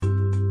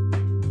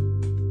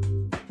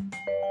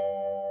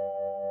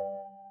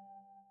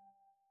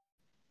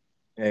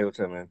Hey,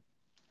 what's up, man?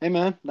 Hey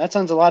man, that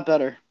sounds a lot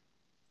better.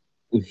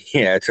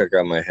 Yeah, I took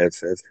out my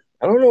headset.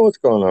 I don't know what's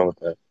going on with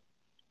that.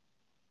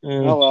 Oh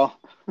Mm, well.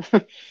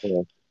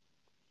 yeah.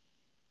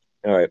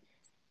 All right.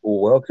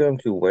 Welcome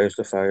to Where's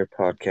the Fire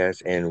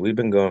podcast, and we've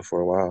been going for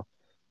a while.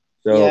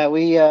 So, Yeah,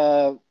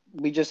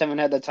 we just haven't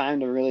had the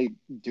time to really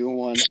do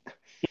one.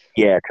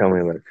 yeah, tell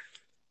me, like,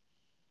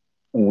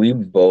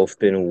 we've both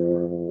been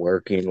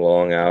working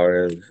long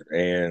hours,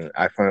 and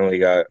I finally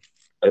got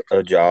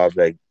a job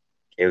that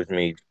gives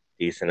me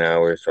decent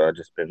hours, so I've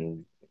just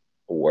been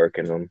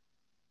working them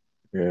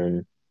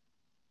and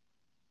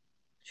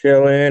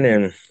chilling,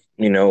 and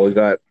we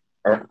got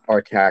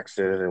our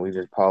taxes, and we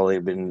just probably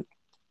been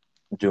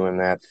doing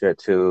that shit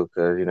too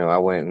because I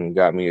went and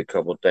got me a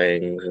couple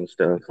things and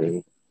stuff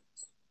and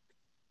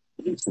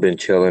been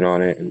chilling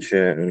on it and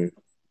shit and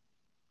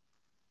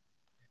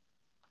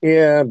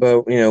yeah,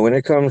 but when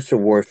it comes to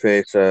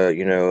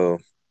Warface,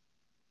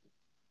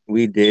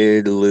 we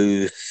did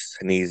lose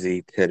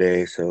Sneezy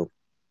today, so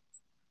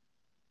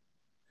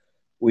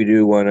we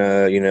do want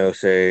to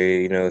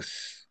say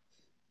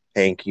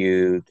thank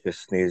you to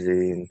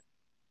Sneezy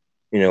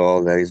and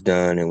all that he's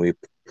done, and we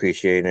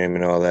appreciate him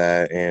and all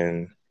that,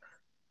 and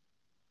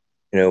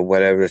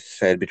whatever's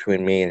said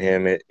between me and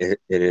him, it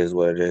is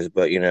what it is.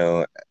 But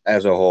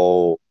as a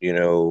whole,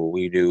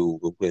 we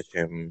do wish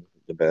him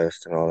the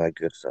best and all that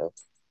good stuff.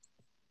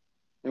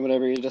 And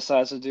whatever he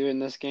decides to do in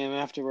this game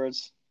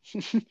afterwards.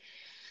 Because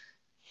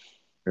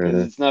Hmm.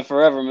 it's not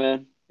forever,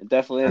 man. It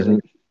definitely Hmm.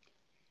 isn't.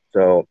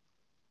 So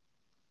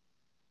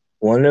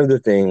one of the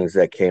things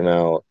that came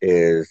out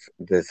is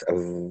this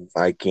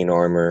Viking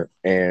armor,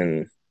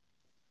 and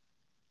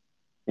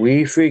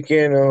we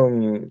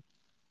freaking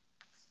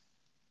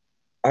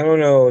I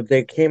don't know.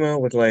 They came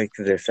out with like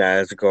this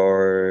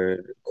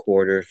Asgard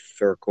quarter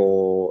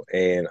circle,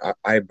 and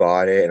I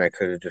bought it, and I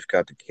could have just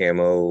got the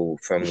camo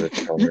from the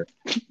summer.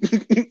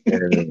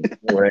 And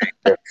like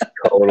it's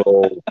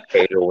total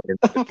pay to win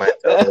with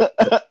myself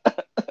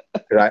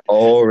because I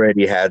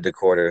already had the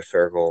quarter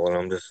circle, and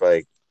I'm just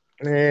like,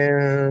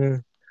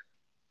 man,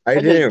 I I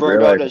just didn't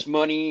burned all realize. this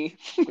money.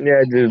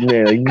 Yeah, just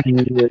man,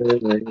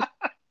 like,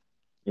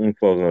 I'm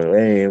fucking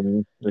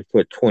lame. They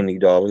put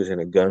 $20 in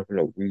a gun for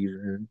no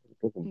reason.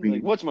 Fucking He's like,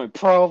 beat. what's my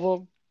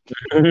problem?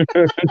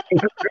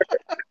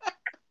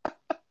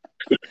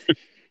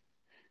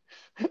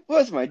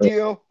 What's my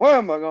deal? Where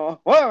am I going?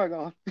 Where am I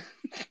going?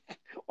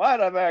 Why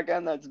did I buy a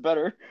gun that's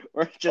better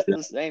or just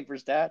the same for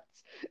stats?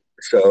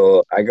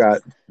 So I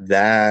got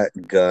that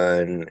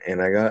gun,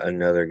 and I got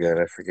another gun.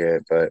 I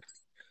forget, but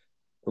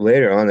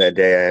later on that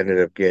day, I ended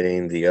up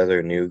getting the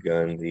other new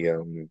gun,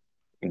 The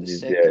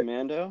SIG the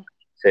Commando?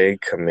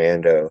 Sig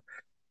Commando,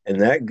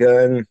 and that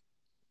gun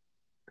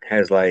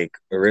has like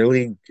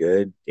really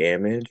good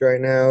damage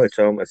right now. It's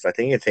almost, I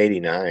think it's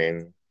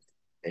 89,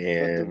 But the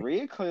and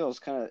recoil is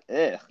kind of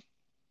eh.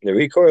 the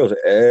recoil's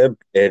ebb,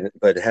 and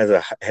but it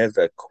has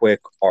a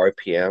quick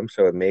RPM,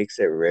 so it makes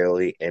it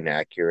really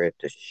inaccurate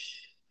to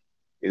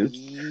shoot. So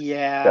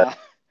Yeah.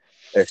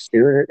 as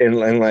soon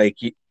and like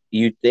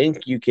you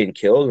think you can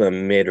kill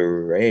them mid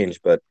range,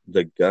 but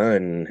the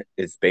gun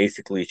is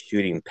basically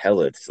shooting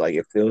pellets. Like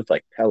it feels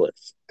like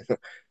pellets.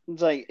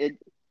 It's like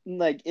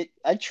it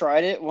I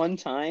tried it one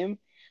time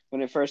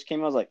when it first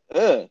came. I was like,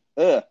 ugh,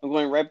 ugh. I'm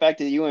going right back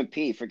to the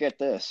UMP. Forget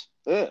this.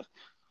 Ugh.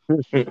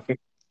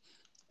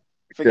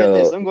 Forget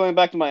this. So I'm going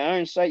back to my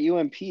iron sight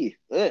UMP.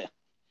 Ugh.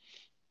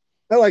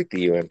 I like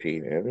the UMP,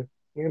 man.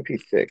 UMP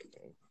sick.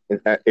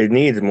 It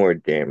needs more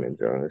damage,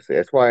 honestly.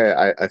 That's why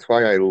I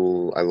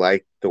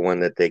like the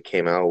one that they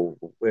came out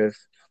with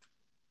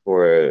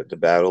for the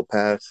battle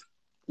pass.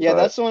 Yeah, But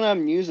that's the one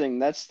I'm using.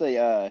 That's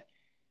the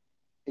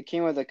it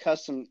came with a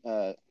custom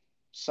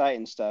sight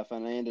and stuff,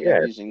 and I ended up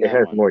yeah, using it that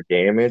has one. more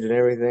damage and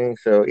everything.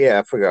 So yeah,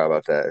 I forgot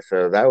about that.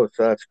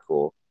 That's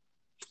cool.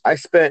 I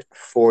spent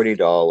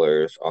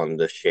 $40 on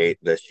the Shade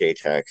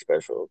Tag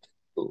special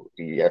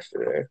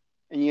yesterday.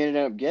 And you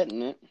ended up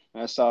getting it.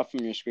 I saw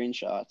from your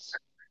screenshots.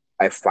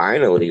 I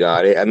finally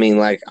got it. I mean,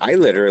 like I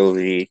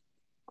literally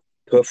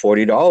put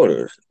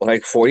 $40,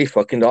 like 40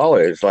 fucking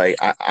dollars. Like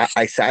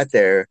I sat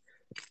there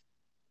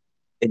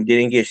and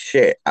didn't get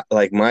shit.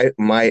 Like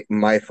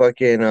my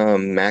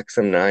fucking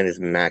Maxim 9 is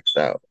maxed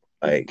out.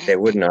 Like they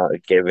would not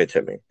give it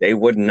to me. They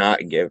would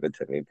not give it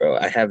to me, bro.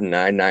 I have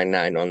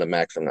 999 on the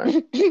Maxim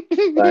 9.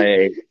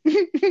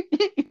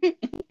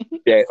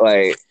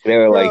 Like they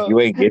were like, Bro, you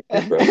ain't getting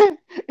it,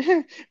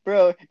 bro.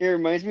 bro, it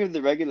reminds me of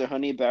the regular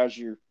honey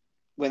badger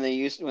when they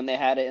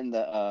had it in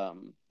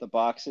the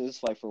boxes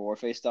like for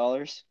Warface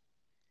dollars.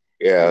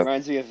 It Yeah.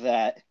 reminds me of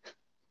that.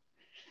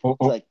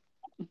 It's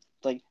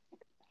like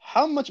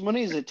how much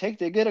money does it take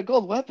to get a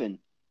gold weapon?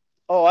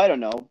 Oh, I don't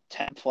know,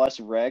 10 plus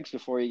regs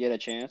before you get a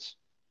chance.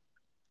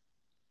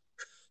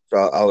 So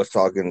I was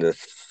talking to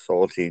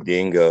Salty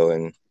Dingo,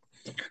 and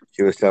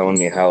she was telling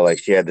me how like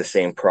she had the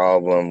same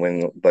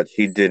problem but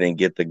she didn't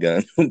get the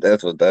gun.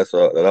 That's what that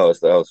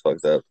was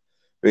fucked up.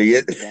 But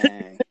yeah,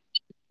 Dang.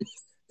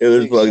 it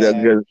was Big fucked up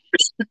sad. because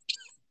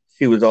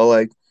she was all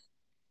like,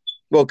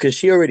 well, because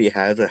she already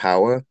has a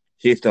Howa.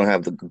 she still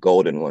have the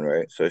golden one,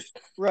 right?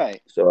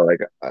 Right. So like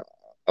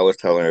I was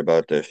telling her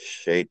about the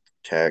Shake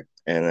Tech,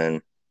 and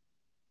then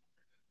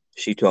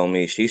she told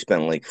me she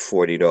spent like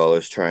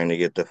 $40 trying to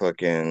get the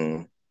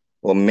fucking,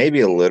 well,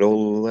 maybe a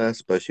little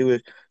less, but she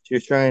was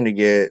trying to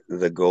get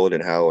the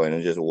golden Hour, and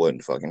it just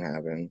wouldn't fucking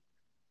happen.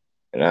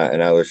 And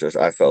I was just,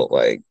 I felt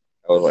like,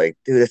 I was like,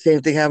 dude, the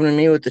same thing happened to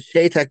me with the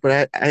Shake Tech,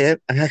 but I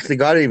actually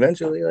got it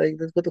eventually. Like,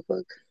 what the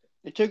fuck?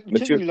 It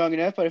But took me long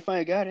enough, but I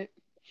finally got it.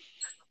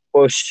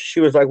 well, she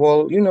was like,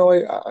 well,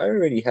 I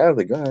already have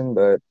the gun,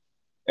 but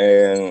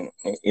and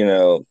you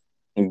know,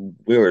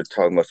 we were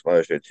talking about some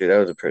other shit too. That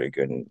was a pretty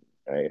good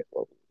night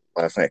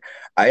last night.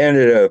 I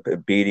ended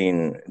up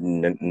beating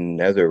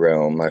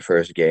NetherRealm my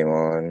first game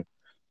on.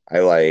 I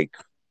like,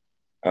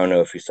 I don't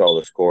know if you saw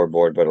the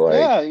scoreboard, but like,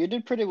 Yeah, you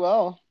did pretty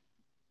well.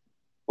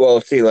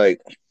 well, see, like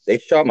they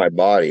shot my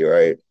body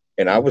right,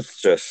 and I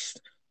was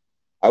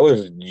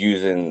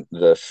using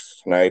the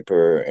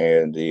sniper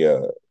and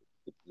the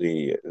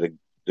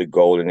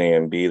golden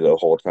AMB the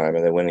whole time,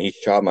 and then when he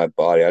shot my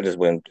body, I just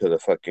went to the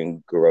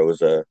fucking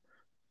Groza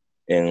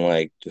and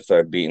like just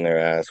start beating their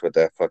ass with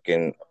that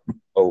fucking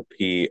OP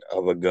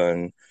of a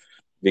gun Yeah, that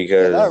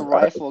because I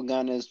rifle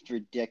gun is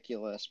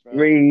ridiculous, bro.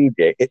 read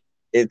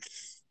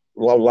it's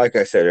well, like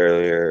I said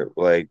earlier,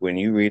 like when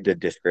you read the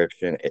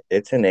description,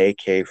 it's an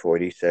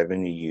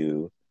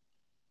AK-47U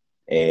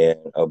and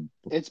a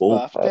It's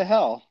buff bullpup, to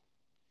hell.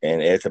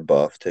 and it's a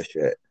buff to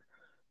shit,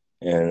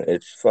 and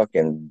it's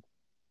fucking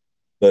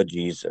the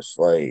Jesus,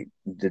 like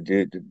the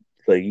dude,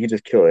 like you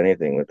just kill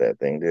anything with that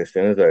thing. Dude. As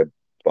soon as I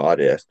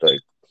bought it, I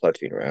started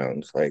clutching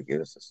rounds. Like it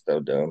was just so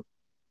dumb.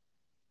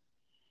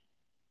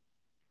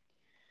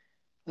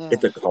 Ugh.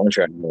 It's a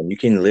contract, man. You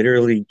can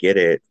literally get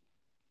it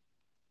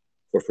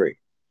for free.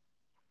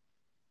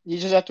 You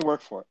just have to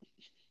work for it.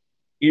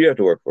 You have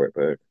to work for it,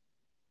 but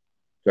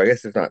so I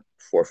guess it's not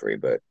for free,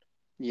 but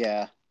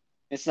Yeah,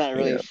 it's not you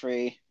really know,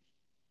 free.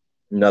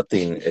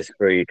 nothing is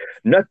free.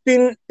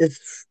 Nothing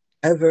is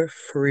ever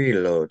free,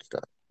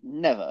 Lodestar.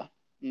 Never,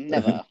 The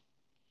never.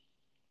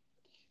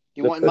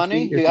 You want pussy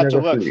money? is You have to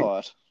never work free. for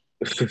it.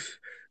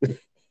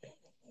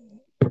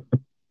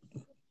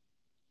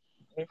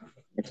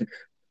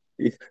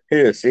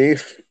 Here, see?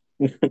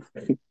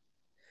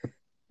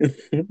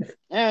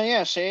 Yeah,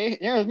 yeah. See,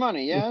 there's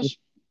money. Yes.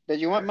 Did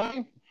you want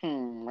money?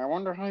 I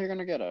wonder how you're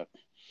gonna get it.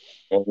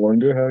 I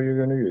wonder how you're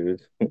gonna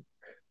use it.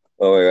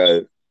 Oh my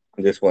god.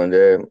 This one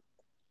day,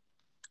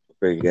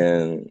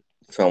 freaking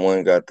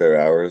someone got their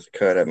hours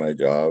cut at my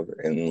job,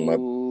 and my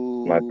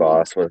Ooh.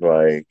 boss was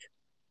like,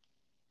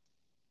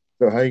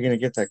 so how are you gonna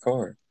get that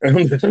car? You're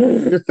gonna get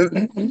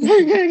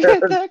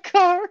that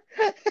car.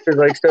 It's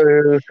like, so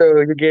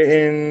you're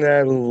getting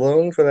that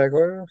loan for that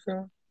car?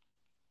 So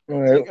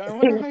I'm It's like I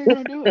wonder like, how you're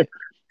gonna do it.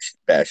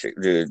 that shit,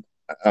 dude.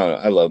 I don't know.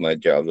 I love my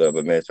job though,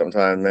 but man,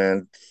 sometimes,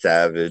 man,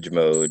 savage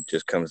mode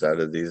just comes out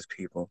of these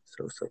people.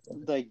 So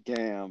funny. Like,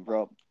 damn,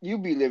 bro. You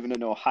be living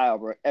in Ohio,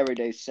 bro.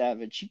 Everyday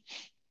savage.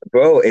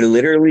 Bro, it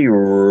literally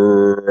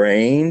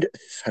rained,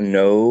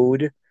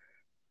 snowed,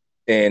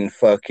 and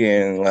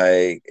fucking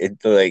like it.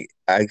 Like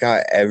I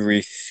got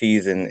every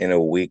season in a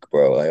week,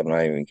 bro. Like I'm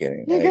not even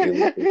kidding. You Like got it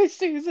was. every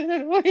season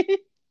in a week.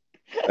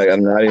 Like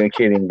I'm not even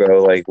kidding,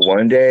 bro. Like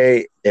one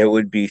day it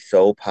would be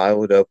so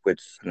piled up with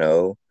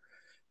snow,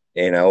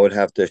 and I would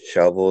have to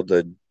shovel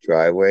the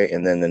driveway,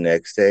 and then the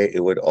next day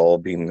it would all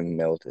be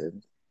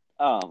melted.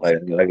 Oh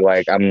Like my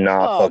like gosh. I'm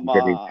not Come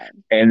fucking kidding.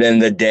 on. And then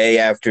the day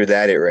after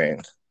that it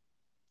rains.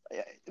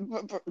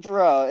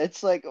 Bro,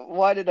 it's like,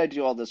 why did I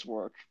do all this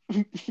work?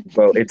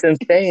 Bro, it's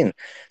insane.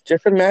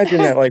 Just imagine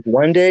that like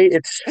one day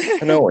it's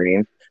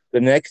snowing,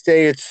 the next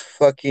day it's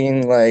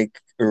fucking like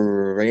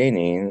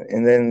raining,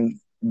 and then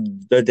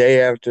the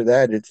day after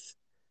that it's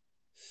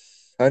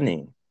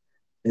sunny.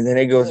 And then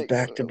it goes Like,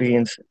 back to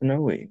being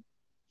snowy.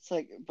 it's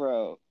like,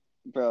 bro,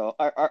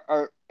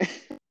 our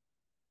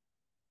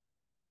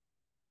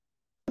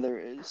weather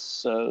is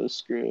so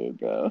screwed,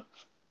 bro.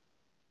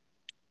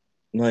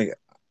 Like,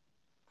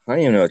 I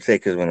don't even know what to say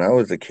because when I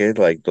was a kid,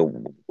 like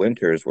the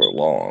winters were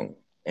long,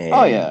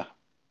 Oh and yeah.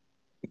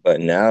 but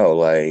now,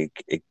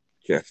 like, it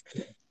just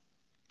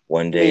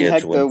one I day mean, it's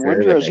heck, the winter, the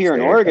winters next here in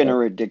day it's Oregon summer.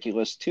 are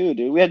ridiculous too,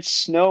 dude. We had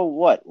snow,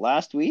 what,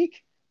 last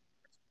week?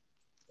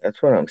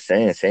 That's what I'm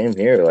saying. Same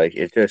here. Like,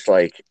 it's just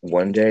like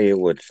one day it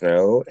would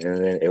snow and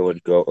then it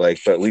would go like,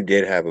 but we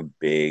did have a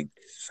big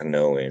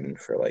snow in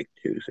for like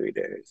 2, 3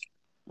 days.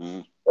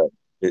 Mm. But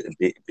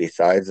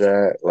besides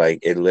that, like,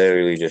 it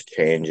literally just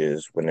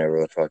changes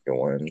whenever the fucking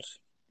winds.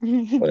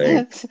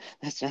 Like,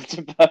 That sounds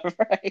about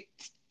right.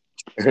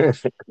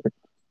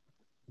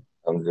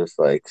 I'm just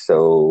like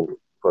so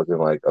fucking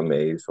like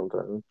amazed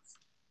sometimes.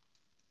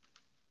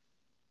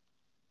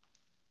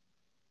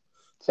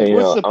 It's And like, you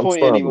what's know, the I'm point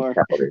from anymore?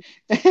 Cali.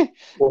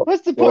 Well,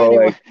 What's the point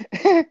well, like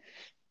anymore?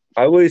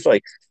 I always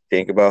like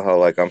think about how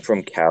like I'm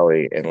from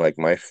Cali and like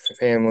my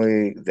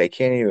family they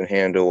can't even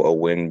handle a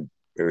wind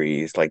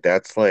breeze. Like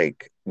that's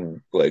like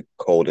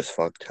cold as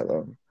fuck to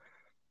them.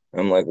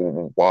 I'm like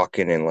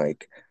walking in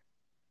like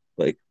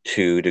like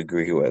 2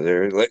 degree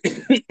weather, like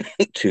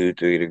 2,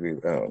 3 degree. I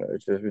don't know.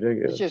 It's just It's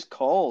ridiculous. just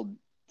cold.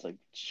 It's like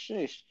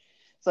sheesh.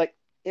 It's like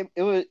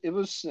it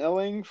was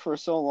snowing for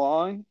so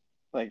long,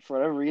 like for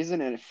whatever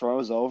reason, and it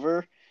froze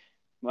over.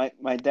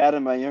 My dad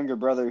and my younger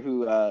brother,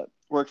 who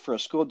worked for a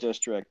school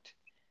district,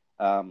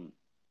 um,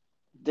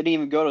 didn't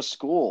even go to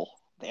school.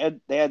 They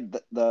had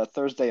the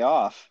Thursday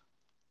off.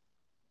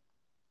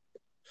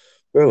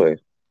 Really,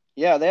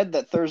 Yeah, they had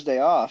that Thursday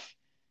off.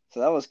 So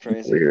that was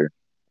crazy. weird.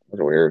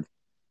 That's weird.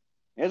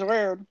 It's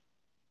weird,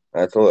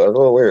 That's a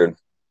little weird.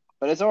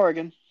 but it's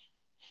Oregon.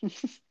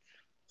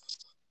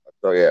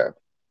 So yeah.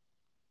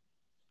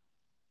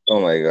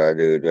 Oh my God,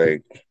 dude.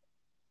 Like,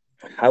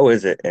 how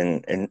is it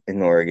in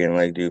Oregon?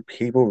 Like, do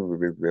people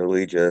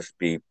really just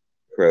be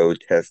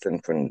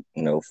protesting for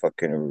no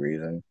fucking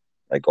reason,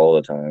 like all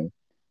the time?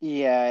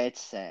 Yeah,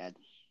 it's sad.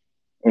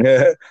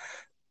 I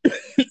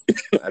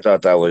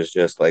thought that was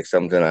just like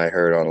something I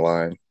heard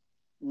online.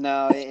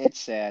 No, it's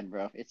sad,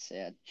 bro. It's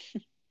sad.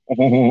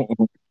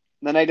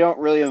 Then I don't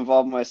really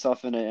involve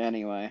myself in it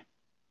anyway.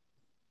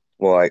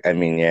 Well, I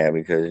mean, yeah,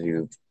 because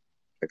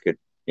I could,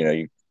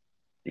 you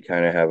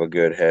kind of have a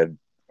good head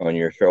on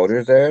your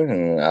shoulders there,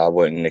 and I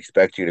wouldn't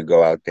expect you to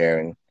go out there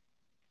and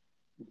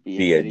Be an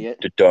be a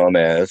idiot.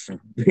 dumbass.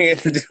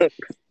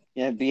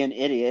 Yeah, be an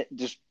idiot.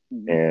 Just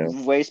Yeah,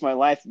 waste my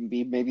life and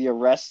be maybe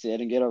arrested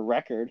and get a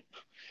record.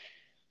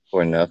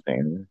 for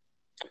nothing.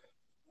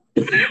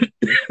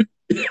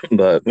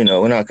 But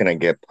we're not gonna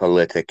get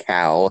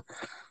political on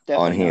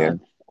Definitely here.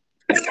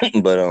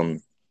 not. But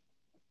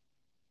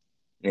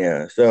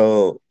yeah.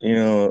 So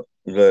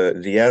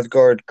the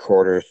Asgard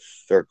Quarter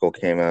Circle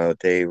came out.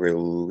 They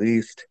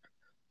released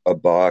a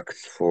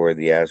box for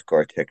the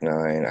Asgard Tech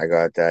 9. I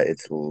got that.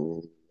 It's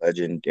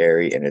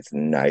legendary and it's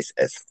nice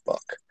as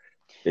fuck.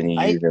 Been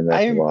I using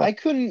that a I lot. I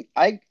couldn't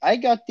I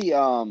got the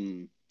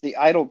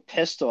idle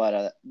pistol out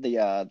of the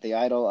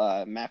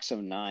idle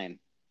Maxim 9.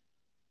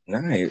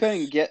 Nice.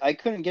 I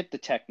couldn't get the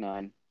Tech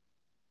 9.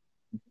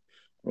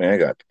 I mean, I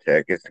got the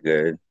tech. It's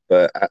good,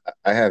 but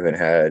I haven't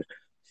had.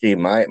 See,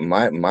 my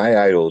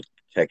idol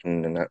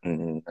Tekken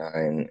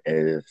 9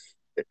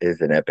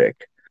 is an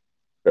epic,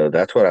 so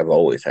that's what I've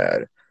always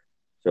had.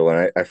 So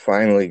when I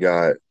finally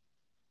got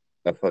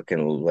a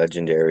fucking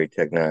legendary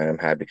Tech 9, I'm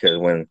happy because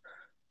when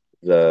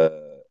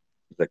the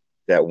the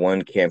that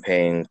one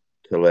campaign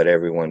to let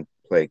everyone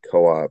play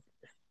co-op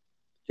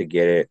to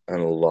get it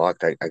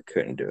unlocked, I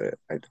couldn't do it.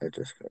 I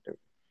just couldn't do it.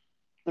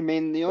 I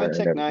mean, the only I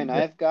Tech never 9 did it.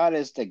 I've got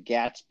is the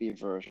Gatsby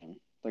version.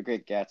 The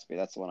Great Gatsby,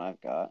 that's the one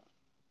I've got.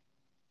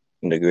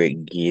 The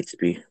Great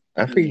Gatsby.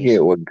 I Yes.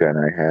 forget what gun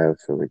I have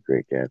for the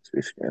Great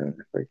Gatsby skin.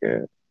 I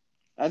forget.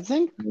 I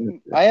think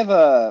I have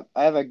a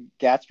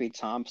Gatsby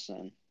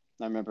Thompson.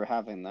 I remember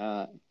having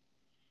that.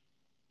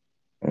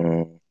 I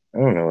don't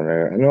know.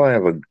 I know I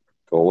have a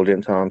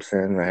Golden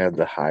Thompson. I have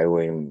the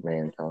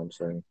Highwayman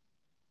Thompson,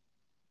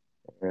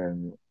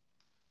 and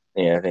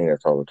yeah, I think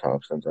that's all the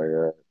Thompsons I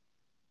got.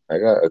 I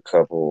got a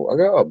couple. I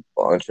got a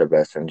bunch of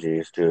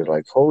SMGs, dude.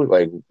 Like holy,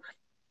 like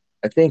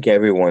I think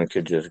everyone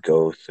could just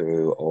go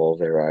through all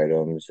their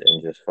items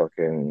and just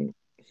fucking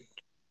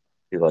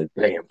be like,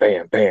 bam,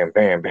 bam, bam,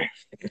 bam, bam.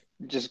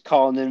 Just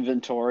call an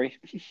inventory.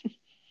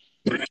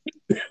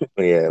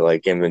 Yeah,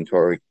 like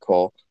inventory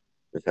call.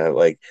 Just have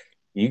like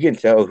you can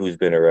tell who's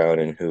been around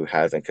and who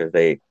hasn't because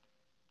they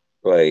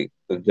like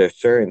there's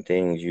certain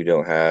things you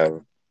don't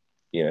have,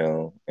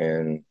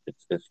 and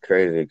it's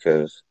crazy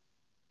because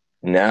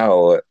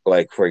now,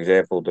 like for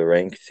example, the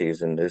rank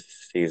season this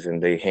season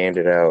they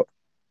handed out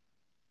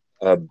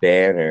a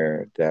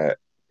banner that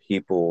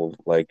people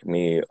like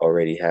me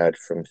already had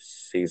from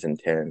season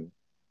 10.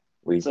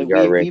 We It's like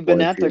got rank we've been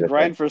one at the season 10.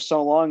 grind for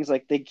so long. It's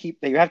like they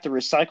have to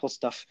recycle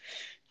stuff.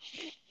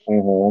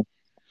 Mm-hmm.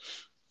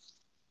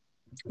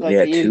 Like,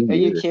 Yeah, are two you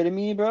years. kidding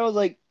me, bro?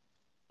 Like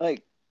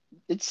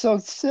it's so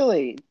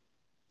silly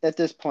at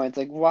this point. It's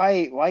like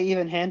why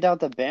even hand out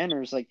the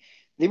banners? Like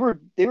they were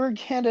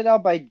handed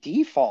out by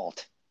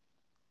default.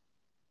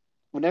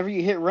 Whenever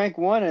you hit rank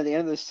one at the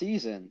end of the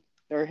season,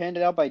 they're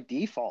handed out by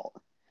default,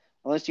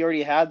 unless you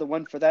already had the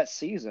one for that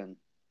season.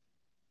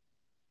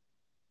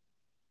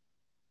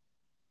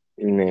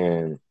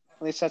 Man,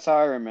 At least that's how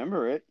I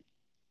remember it.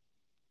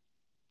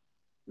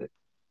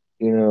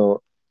 you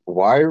know,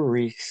 why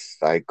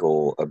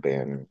recycle a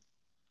banner?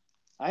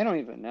 I don't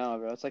even know,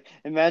 bro. It's like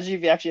imagine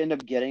if you actually end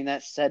up getting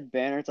that said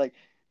banner. It's like,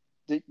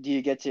 do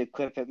you get to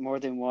equip it more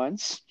than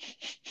once?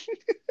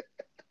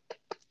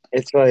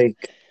 It's like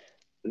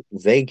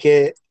they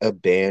get a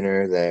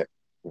banner that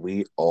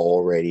we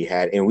already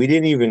had, and we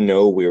didn't even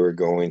know we were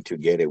going to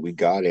get it. We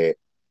got it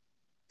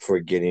for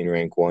getting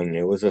rank one, and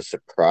it was a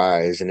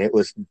surprise, and it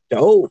was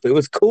dope. It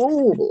was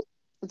cool.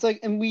 It's like,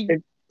 and we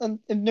It,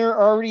 and they're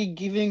already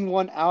giving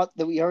one out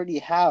that we already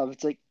have.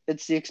 It's like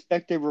it's the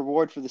expected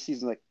reward for the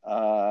season. Like,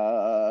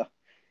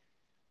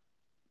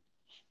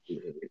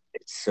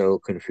 it's so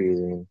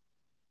confusing.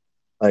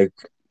 Like,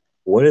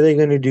 what are they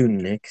gonna do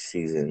next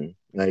season?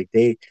 Like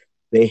they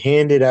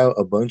handed out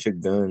a bunch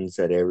of guns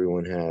that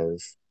everyone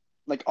has.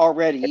 like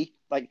already.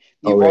 Like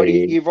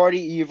already. you've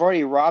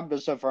already robbed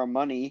us of our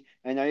money,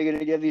 and now you're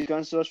gonna give these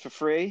guns to us for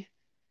free.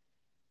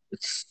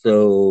 It's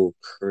so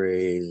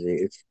crazy.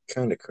 It's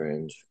kind of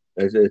cringe.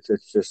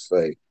 It's just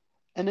like,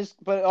 And it's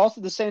but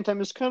also at the same time,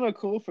 it's kind of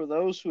cool for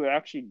those who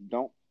actually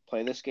don't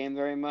play this game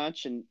very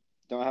much and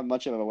don't have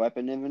much of a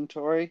weapon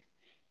inventory.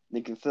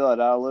 They can fill it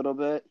out a little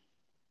bit.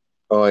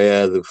 oh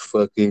yeah,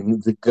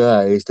 the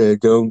guys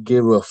that don't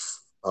give a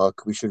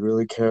fuck. We should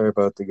really care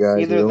about the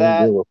guys who don't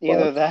give a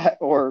Either fuck. that,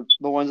 or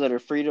the ones that are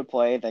free to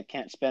play that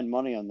can't spend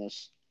money on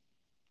this.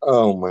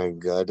 Oh my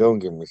god, don't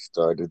get me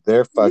started.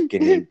 Their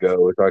fucking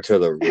egos are to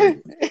the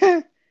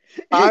roof.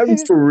 I'm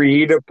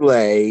free to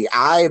play.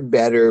 I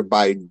better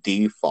by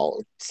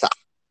default.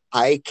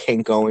 I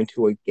can go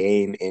into a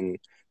game and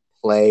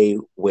play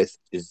with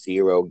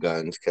zero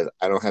guns because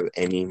I don't have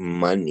any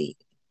money.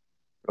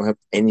 I don't have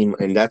any,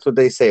 and that's what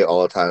they say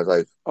all the time. It's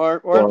like,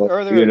 well,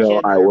 or they're a kid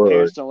and I their would.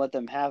 parents don't let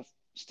them have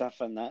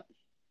stuff in that.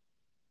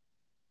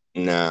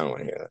 Nah, I don't want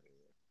to hear that.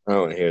 I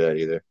don't want to hear that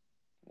either.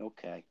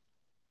 Okay.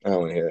 I don't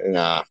want to hear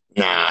that.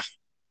 Nah.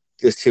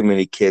 There's too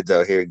many kids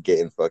out here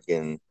getting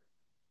fucking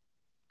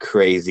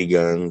crazy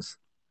guns,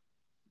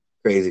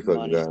 crazy fucking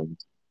Money.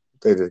 guns.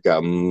 They just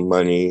got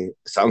money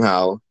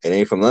somehow. It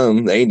ain't from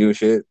them. They ain't doing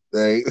shit.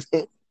 Like,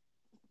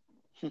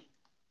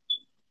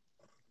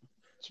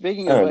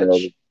 Speaking I of don't know.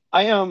 which,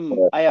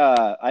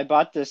 I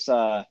bought this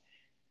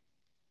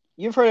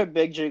you've heard of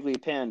Big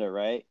Jiggly Panda,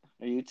 right?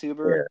 A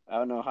YouTuber Yeah,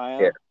 out in yeah,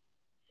 Ohio.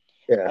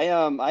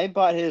 yeah. I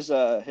bought his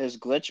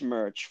glitch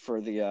merch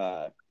for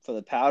the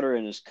powder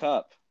in his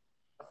cup.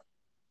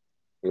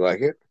 You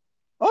like it?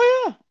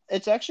 Oh yeah.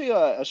 It's actually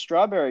a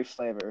strawberry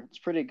flavor. It's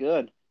pretty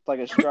good. It's like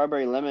a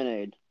strawberry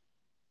lemonade.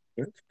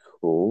 That's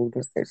cool.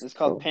 That's nice It's to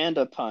called know.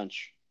 Panda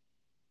Punch.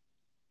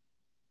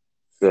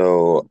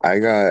 So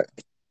I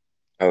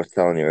was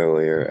telling you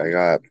earlier, I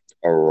got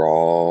a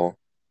raw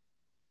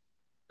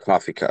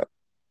coffee cup,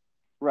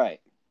 Right.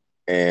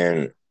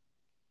 and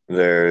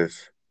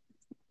there's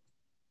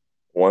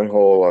one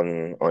hole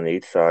on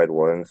each side.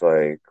 One's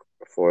like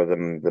for the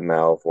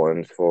mouth.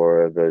 One's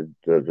for the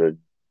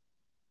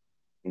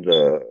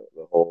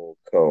whole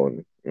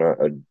cone, not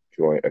a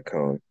joint, a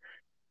cone.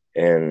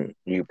 And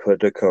you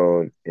put the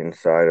cone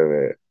inside of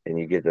it, and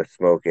you get to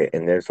smoke it.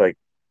 And there's like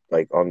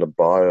on the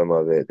bottom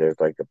of it, there's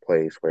like a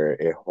place where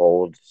it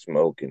holds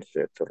smoke and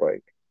shit. So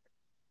like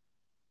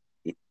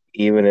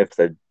even if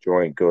the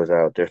joint goes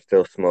out, there's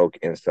still smoke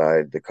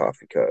inside the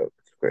coffee cup.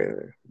 It's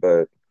crazy,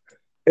 but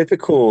it's a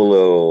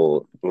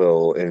cool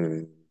little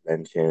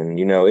invention.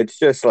 You know, it's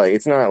just like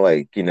it's not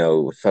like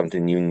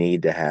something you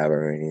need to have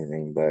or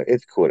anything, but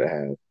it's cool to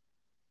have.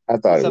 I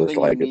thought It's it was something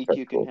like it's unique so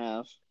you can cool.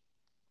 have.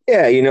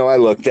 Yeah, I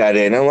looked at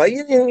it and I'm like,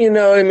 you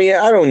know what I mean?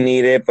 I don't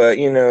need it, but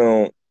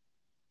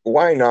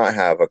why not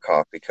have a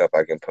coffee cup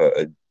I can put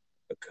a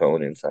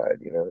cone inside,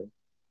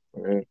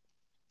 Right?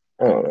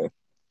 I don't know.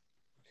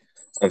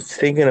 I'm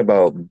thinking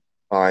about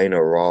buying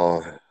a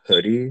raw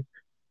hoodie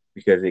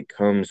because it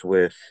comes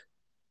with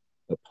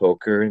a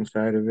poker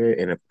inside of it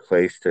and a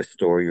place to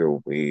store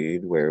your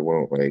weed where it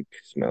won't like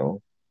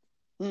smell.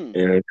 Hmm.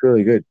 And it's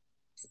really good.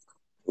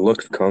 It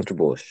looks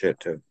comfortable as shit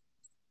too.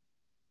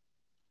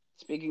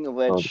 Speaking of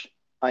Um, which,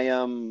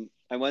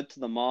 I went to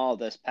the mall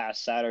this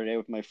past Saturday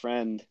with my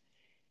friend,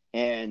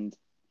 and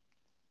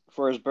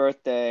for his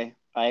birthday,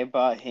 I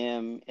bought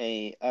him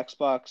a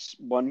Xbox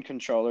One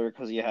controller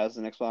because he has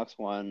an Xbox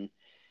One,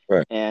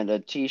 right. and a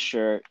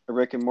T-shirt, a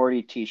Rick and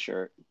Morty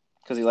T-shirt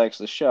because he likes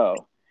the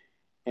show.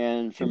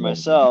 And for Mhm.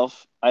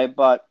 myself, I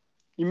bought.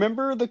 You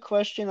remember the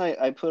question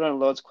I put on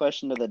Load's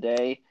question of the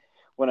day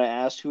when I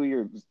asked who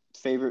your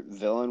favorite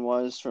villain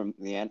was from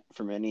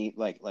any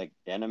like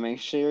anime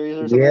series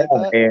or something Yeah,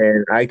 like that?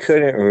 and I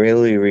couldn't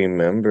really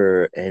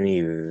remember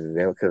any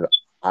because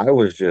I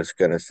was just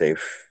gonna say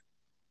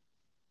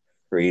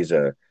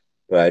Frieza,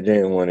 but I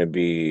didn't want to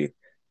be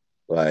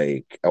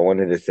like I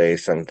wanted to say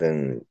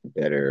something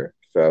better.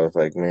 So I was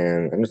like,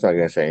 man, I'm just not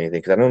gonna say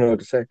anything because I don't know what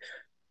to say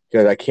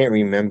because I can't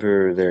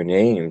remember their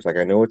names. Like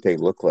I know what they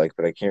look like,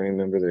 but I can't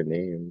remember their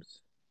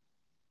names.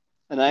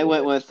 And Yeah, I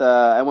went with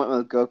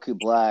Goku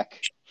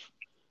Black.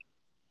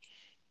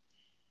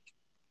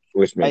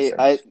 which makes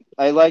sense.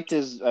 I liked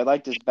his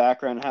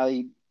background, how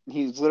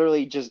he's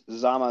literally just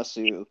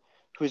Zamasu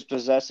who's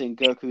possessing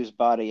Goku's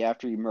body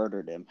after he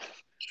murdered him.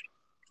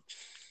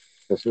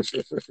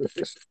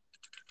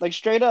 Like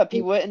straight up,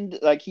 he went and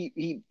like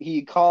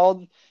he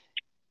called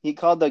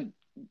the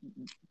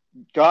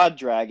God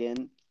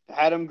Dragon,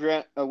 had him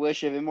grant a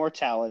wish of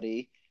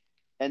immortality,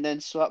 and then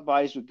swapped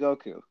bodies with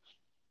Goku.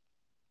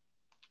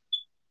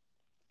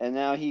 And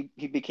now he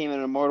became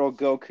an immortal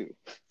Goku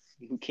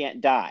who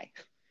can't die.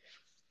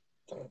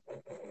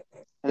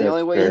 And the That's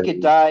only way he could crazy.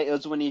 die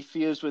is when he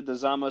fused with the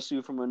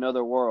Zamasu from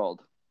another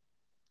world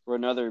or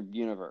another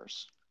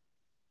universe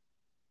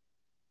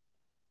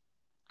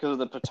because of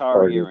the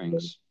Potara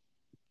earrings.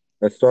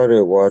 I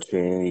started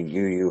watching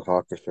Yu Yu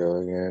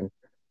Hakusho again,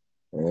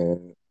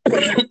 and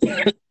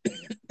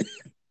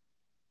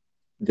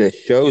the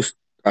show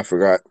I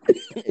forgot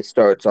it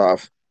starts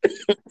off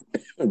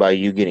by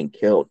you getting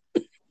killed.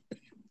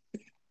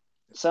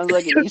 Sounds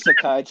like an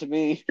isekai to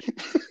me.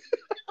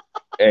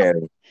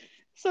 and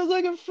Sounds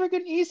like a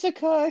freaking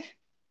isekai.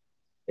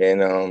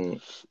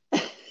 and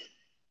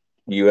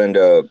you end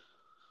up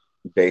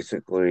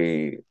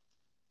basically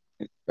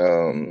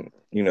dying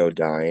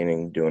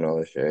and doing all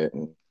this shit,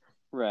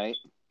 Right.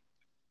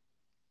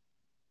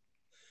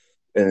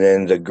 and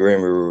then the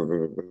Grim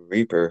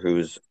Reaper,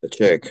 who's a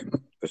chick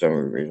for some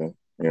reason,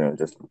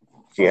 just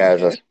she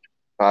has a Okay.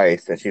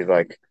 spice, and she's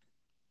like,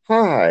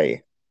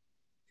 "Hi."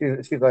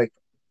 She's like,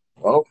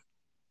 "Well,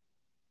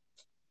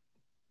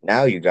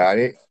 now you got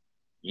it.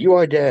 You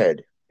are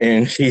dead."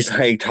 And she's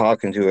like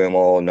talking to him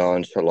all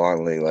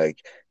nonchalantly, like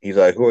he's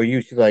like, "Who are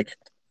you?" She's like,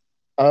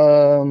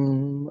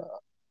 "Um,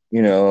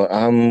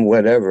 I'm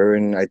whatever,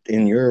 and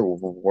in your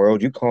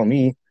world, you call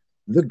me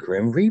the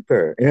Grim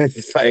Reaper." And it's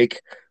just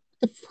like,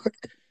 what the fuck?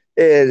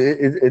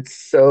 It's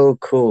so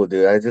cool,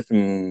 dude. I just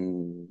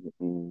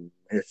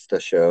miss the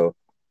show.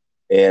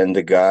 And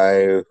the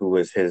guy who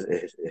was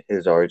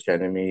his arch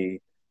enemy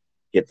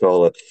gets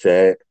all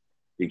upset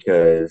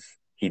because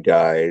he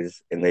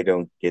dies, and they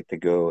don't get to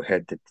go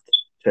head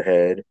to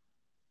head.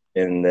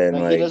 And then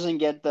Like like, he doesn't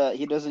get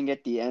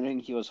the ending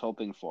he was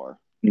hoping for.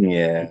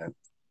 yeah,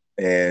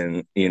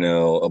 and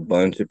a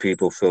bunch of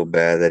people feel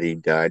bad that he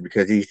died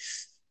because he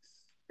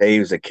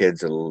saves a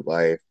kid's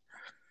life,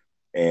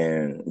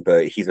 and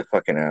but he's a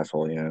fucking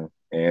asshole,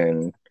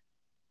 and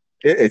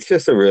it's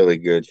just a really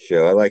good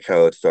show. I like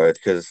how it starts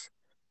because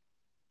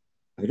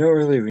I don't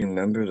really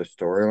remember the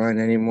storyline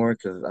anymore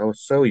because I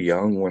was so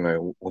young when I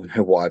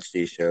watched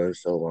these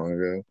shows so long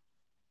ago.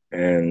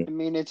 And I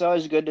mean, it's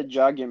always good to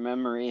jog your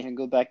memory and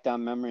go back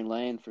down memory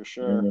lane for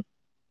sure.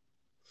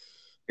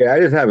 yeah, I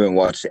just haven't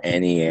watched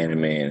any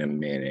anime in a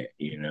minute,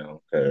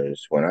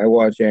 because when I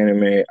watch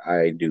anime,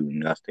 I do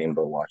nothing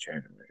but watch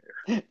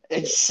anime.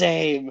 It's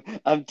same.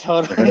 I'm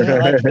totally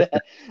like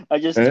that. I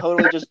just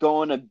totally just go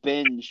on a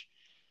binge.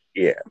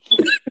 Yeah,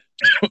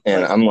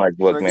 and Like I'm like,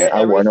 look, man, forget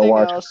I want to everything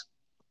watch, else.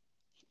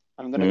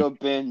 I'm gonna hmm, go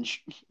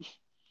binge.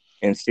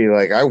 and see,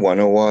 like, I want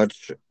to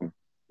watch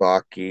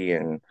Baki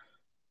and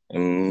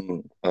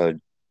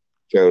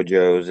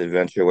JoJo's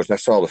Adventure, which I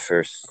saw the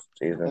first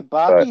season, And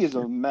but Baki is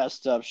a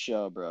messed up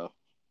show, bro.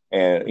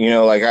 and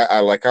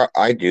like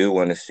I do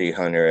want to see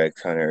Hunter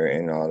X Hunter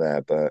and all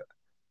that, but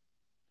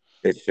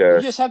it's just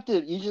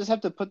You just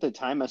have to put the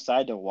time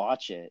aside to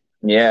watch it.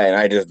 yeah, and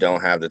I just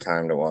don't have the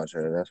time to watch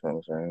it. That's what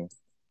I'm saying.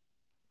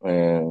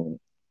 And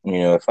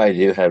if I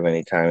do have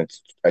any time,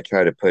 I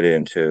try to put it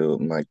into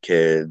my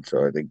kids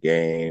or the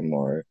game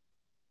or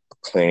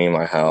cleaning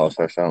my house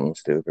or something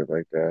stupid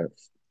like that.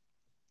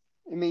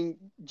 I mean,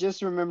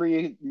 just remember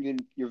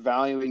you're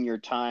valuing your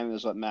time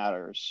is what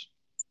matters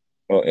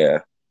Well, yeah.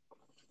 at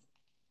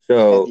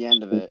So, the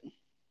end of it.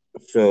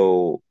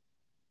 so,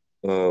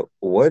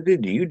 what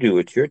did you do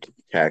with your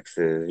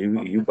taxes?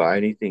 You buy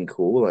anything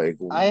cool? Like,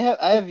 I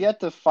have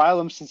yet to file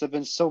them since I've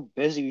been so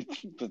busy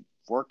with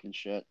work and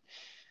shit.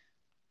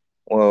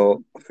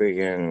 well,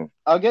 freaking,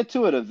 I'll get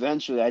to it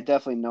eventually. I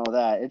definitely know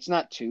that. It's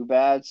not too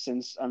bad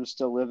since I'm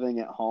still living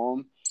at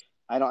home.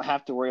 I don't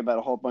have to worry about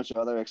a whole bunch of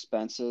other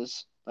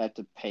expenses I have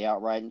to pay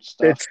outright and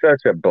stuff. it's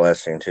such a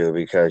blessing too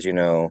because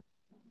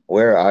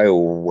where I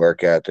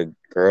work at, the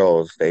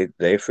girls they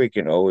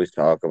freaking always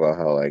talk about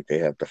how like they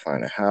have to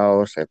find a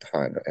house, they have to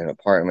find an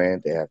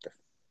apartment, they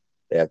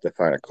have to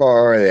find a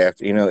car, they have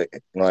to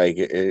like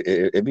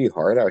it'd be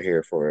hard out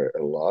here for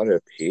a lot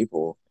of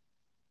people,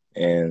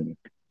 and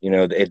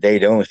they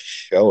don't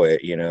show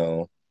it.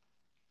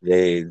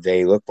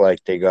 They look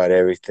like they got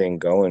everything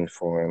going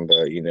for them,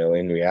 but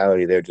in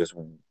reality they're just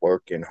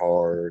working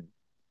hard.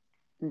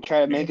 And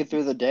try to make it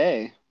through the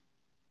day.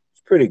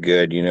 It's pretty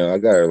good. I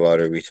got a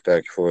lot of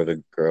respect for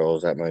the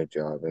girls at my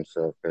job and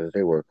stuff because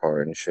they work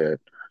hard and shit.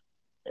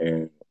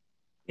 And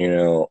you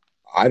know,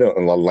 I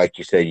don't like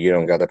you said you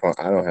don't got that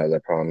problem. I don't have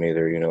that problem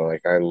either.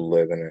 Like I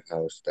live in a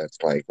house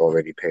that's like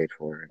already paid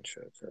for and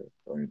shit. So it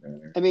don't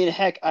matter. I mean,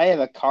 heck, I have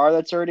a car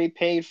that's already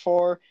paid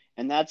for,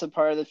 and that's a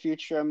part of the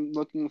future I'm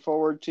looking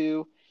forward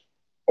to.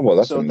 Oh well,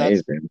 that's So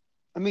that's, amazing.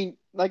 I mean,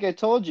 like I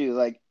told you,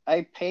 like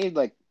I paid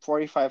like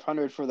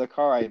 4,500 for the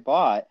car I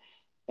bought,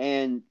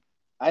 and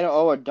I don't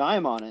owe a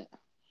dime on it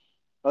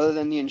other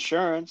than the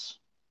insurance,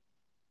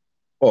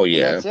 Oh and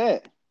yeah, that's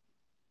it.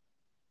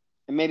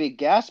 And maybe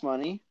gas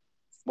money.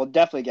 Well,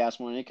 definitely gas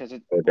money because oh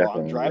well, I'm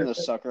definitely. driving the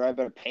Yeah. sucker. I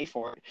better pay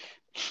for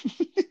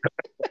it.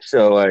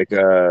 So like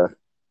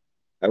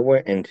I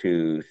went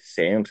into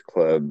Sam's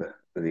Club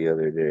the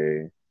other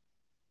day,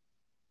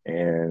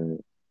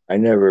 and I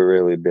never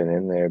really been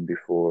in there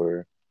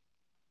before.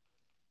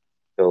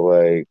 So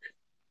like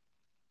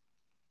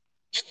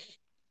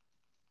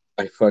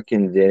I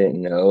fucking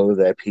didn't know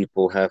that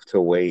people have to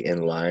wait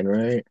in line,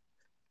 right?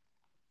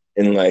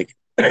 And like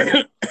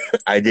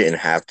I didn't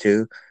have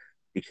to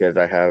because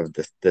I have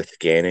the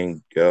scan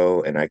and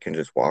go, and I can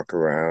just walk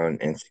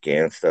around and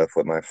scan stuff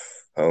with my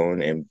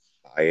phone and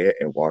buy it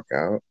and walk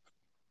out.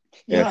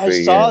 And Yeah, I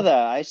saw freaking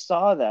that. I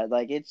saw that.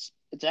 Like it's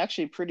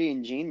actually pretty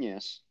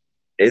ingenious.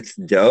 It's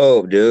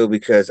dope, dude,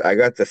 because I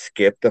got to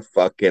skip the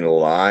fucking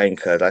line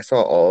because I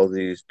saw all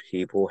these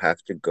people have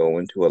to go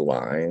into a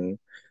line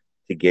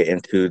to get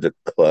into the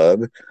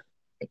club.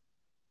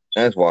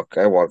 I walk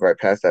right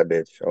past that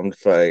bitch. I'm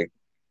just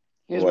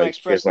Here's my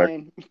express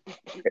lane.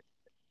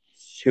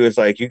 she was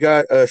like, "You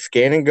got a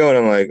scan and go," and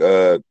I'm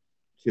like,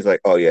 She's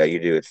like, "Oh yeah, you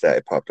do. It's that.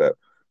 It popped up.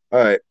 All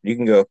right, you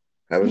can go.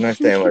 Have a nice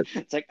day."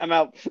 It's like I'm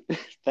out.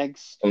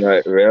 Thanks. I'm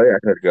like, really? I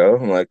could go.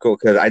 I'm like, cool,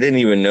 because I didn't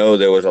even know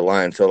there was a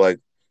line. So like,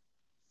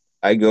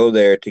 I go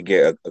there to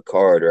get a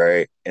card,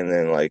 right? And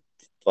then like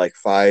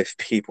five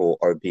people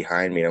are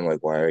behind me. I'm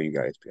like, why are you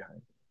guys behind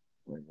me?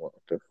 I'm like, what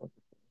the fuck?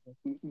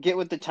 Get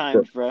with the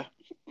times, bro.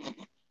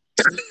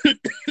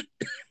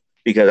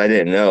 Because I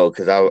didn't know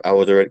because I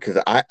was already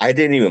because I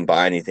didn't even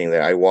buy anything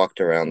there. I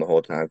walked around the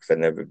whole time because I'd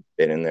never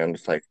been in there. I'm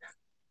just like,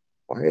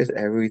 why is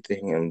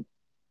everything in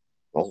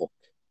bulk?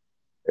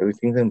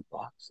 Everything's in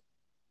boxes.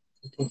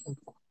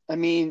 I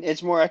mean,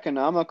 it's more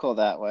economical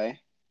that way.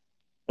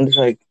 I'm just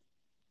like,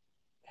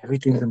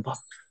 everything's in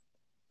box.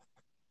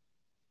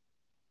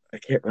 I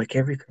can't like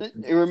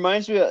everything. It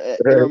reminds me. It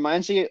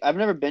reminds me. I've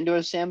never been to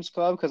a Sam's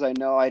Club because I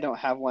know I don't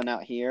have one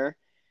out here,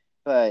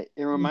 but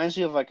it reminds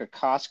me of like a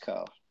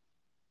Costco.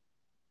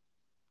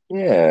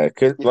 Yeah,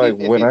 because like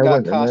If when you've I got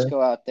went in there,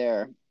 Costco out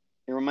there,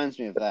 it reminds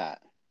me of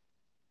that.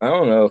 I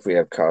don't know if we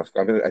have Costco.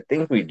 I mean, I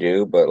think we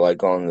do, but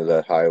like on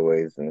the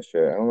highways and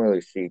shit, I don't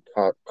really see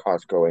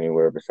Costco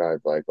anywhere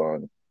besides like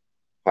on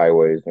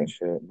highways and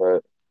shit.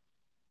 But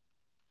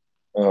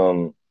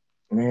um,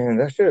 man,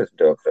 that shit is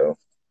dope though.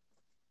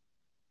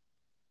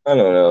 I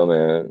don't know,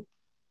 man.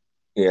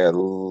 Yeah,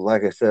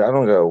 like I said, I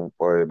don't gotta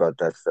worry about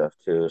that stuff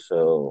too.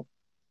 So,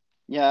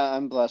 Yeah,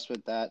 I'm blessed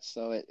with that,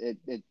 so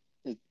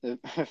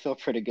I feel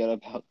pretty good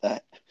about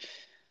that.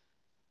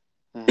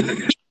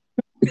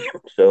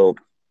 so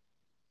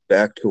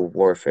back to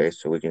Warface,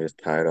 so we can just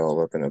tie it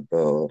all up in a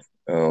bow.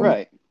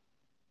 Right.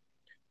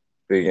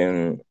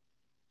 Begin.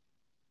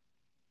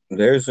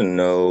 There's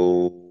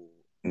no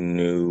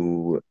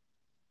new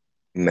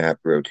map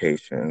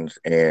rotations,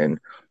 and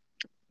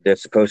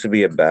there's supposed to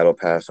be a battle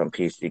pass on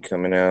PC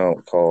coming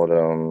out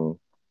called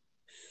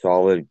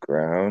Solid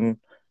Ground,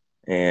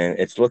 and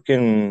it's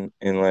looking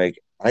and like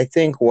I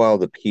think while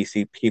the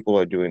PC people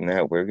are doing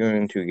that, we're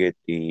going to get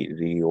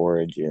the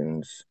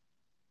Origins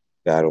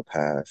battle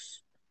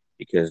pass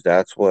because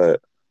that's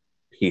what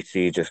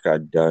PC just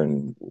got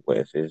done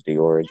with is the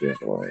Origins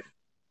one,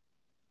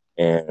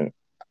 and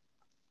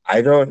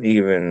I don't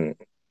even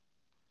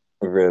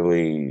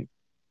really.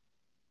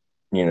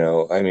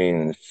 I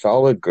mean,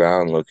 Solid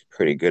Ground looks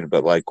pretty good,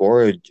 but like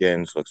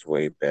Origins looks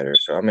way better.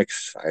 So I'm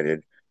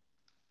excited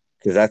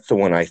because that's the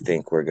one I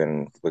think we're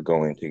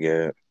going to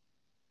get.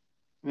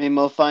 I mean,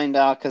 we'll find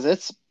out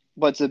because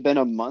what's it been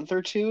a month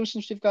or two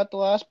since you've got the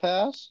last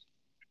pass?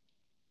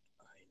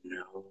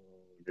 No,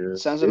 dude,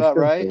 Sounds about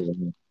right.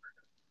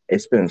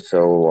 it's been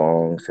so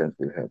long since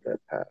we've had that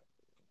pack.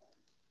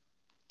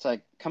 It's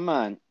like, come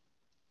on,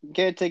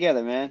 get it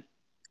together, man.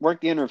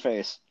 Work the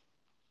interface.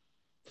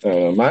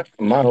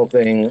 My whole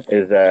thing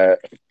is that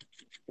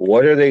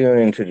what are they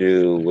going to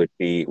do with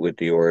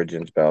the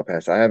Origins Battle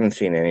Pass? I haven't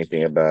seen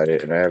anything about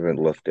it, and I haven't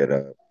looked it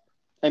up.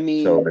 I So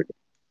mean, like,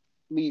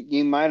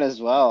 you might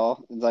as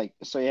well like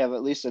so you have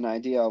at least an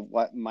idea of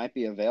what might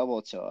be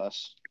available to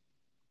us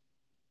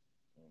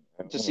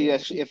I to don't see know.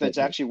 if it's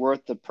actually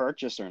worth the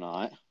purchase or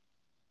not.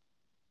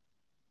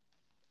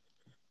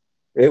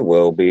 It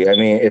will be. I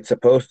mean, it's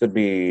supposed to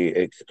be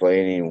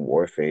explaining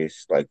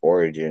Warface like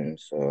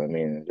origins. So I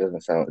mean, it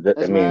doesn't sound. I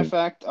As a matter of mean,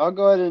 fact, I'll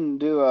go ahead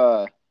and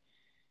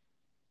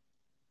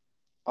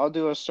I'll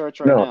do a search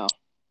right no,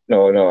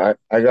 now. no.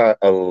 I got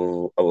a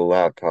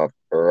laptop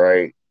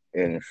right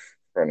in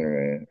front of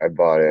me. I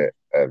bought it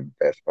at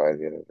Best Buy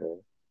the other day.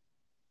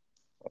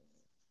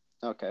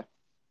 Okay.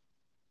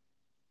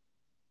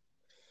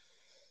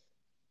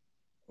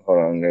 Hold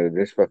on, dude.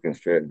 This fucking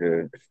strip,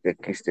 dude.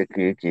 Sticky,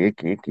 icky,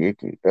 icky, icky,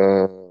 icky.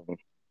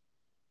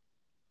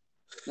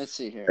 Let's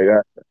see I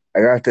here. got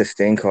I got this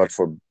thing called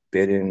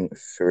Forbidden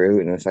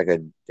Fruit, and it's like a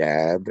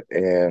dab,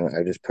 and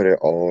I just put it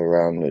all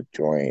around the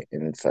joint,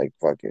 and it's like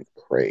fucking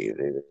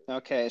crazy.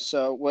 Okay,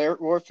 so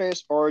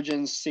Warface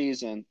Origins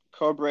Season,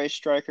 Cobra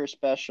Striker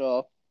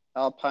Special,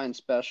 Alpine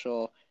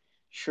Special,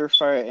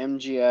 Surefire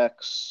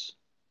MGX,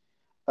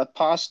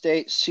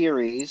 Apostate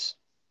Series,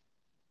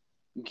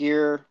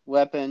 gear,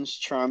 weapons,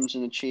 charms,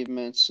 and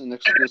achievements, and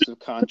exclusive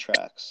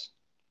contracts.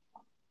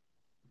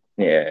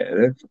 Yeah,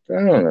 I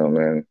don't know,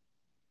 man.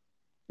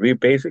 We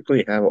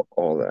basically have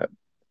all that.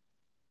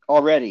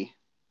 Already.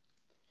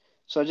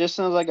 So it just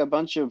sounds like a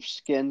bunch of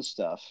skin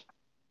stuff.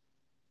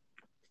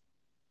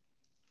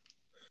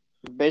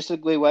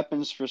 Basically,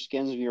 weapons for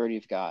skins we already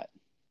have got.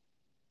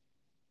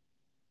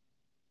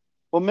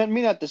 Well,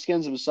 maybe not the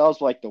skins themselves,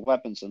 but like the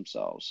weapons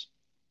themselves.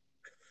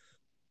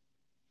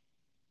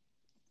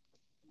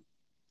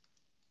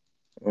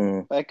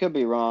 Mm. I could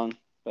be wrong,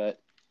 but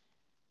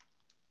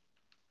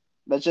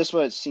that's just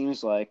what it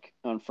seems like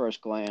on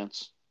first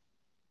glance.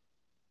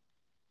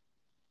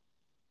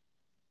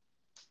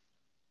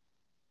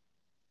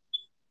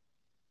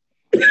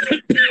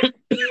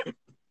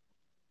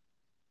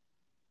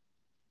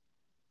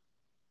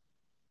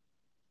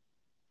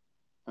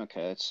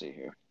 Okay, let's see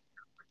here.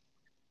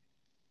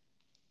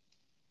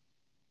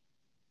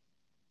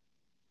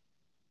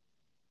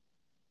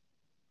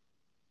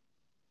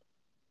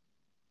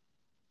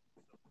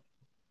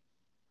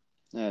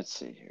 Let's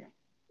see here.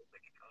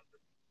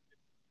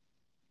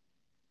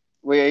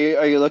 Wait,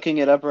 are you looking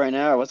it up right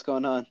now, or what's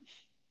going on?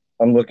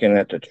 I'm looking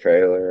at the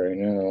trailer right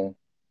now.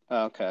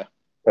 Oh, okay.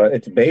 But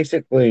it's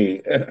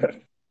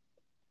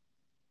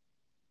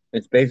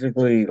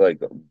basically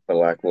like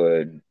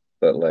Blackwood,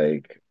 but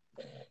like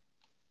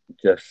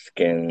just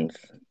skins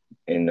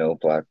and no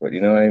Blackwood.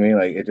 You know what I mean?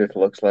 Like it just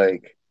looks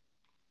like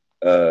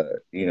uh,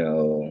 you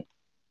know,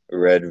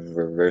 red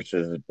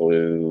versus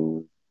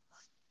blue.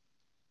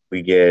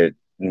 We get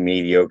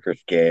mediocre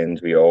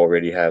skins. We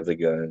already have the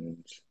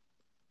guns.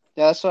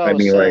 Yeah, that's what I I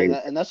was mean, saying,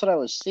 like, and that's what I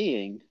was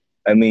seeing.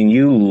 I mean,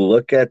 you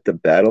look at the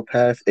battle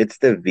pass. It's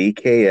the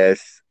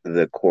VKS,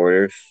 the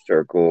quarter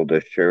circle,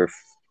 the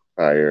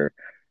surefire,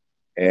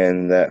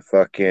 and that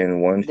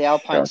fucking one The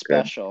Alpine shotgun.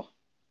 Special.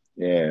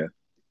 Yeah.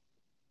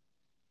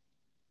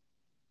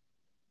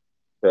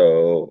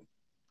 So,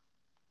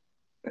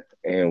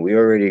 and we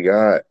already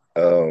got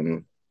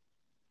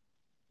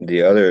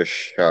the other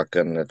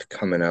shotgun that's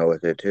coming out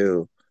with it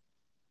too.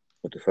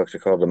 What the fuck's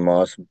it called? The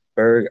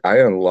Mossberg. I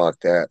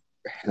unlocked that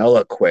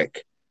hella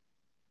quick.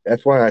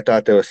 That's why I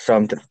thought there was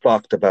something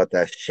fucked about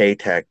that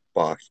Shaytek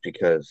box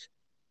because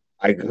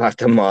I got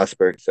the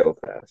Mossberg so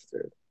fast,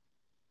 dude.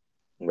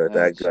 But Oh,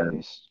 that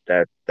gun,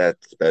 jeez. that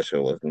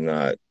special was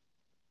not,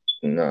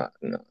 dude.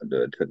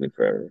 It took me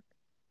forever.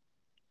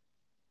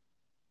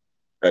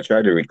 I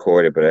tried to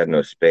record it, but I had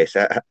no space.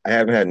 I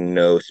haven't had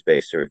no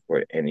space to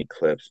record any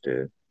clips,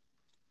 dude.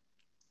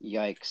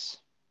 Yikes.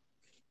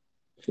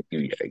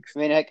 Yikes. I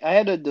mean, heck, I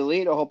had to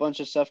delete a whole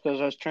bunch of stuff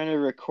because I was trying to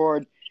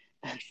record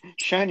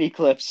shiny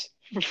clips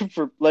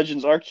for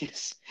Legends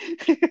Arceus.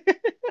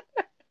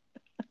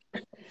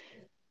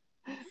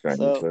 Shiny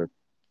So, clip.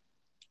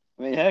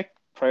 I mean, heck,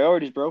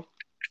 priorities, bro.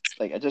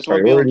 Like, I just want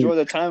to be able to Priority, enjoy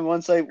the time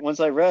once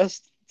I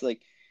rest. It's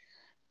like,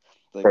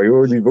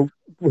 priority, bro.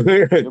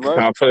 yeah, bro,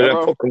 I'll play yeah,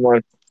 that bro, Pokemon.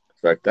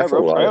 It's like, yeah, that's a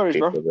bro, lot of priorities,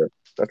 bro. people, bro.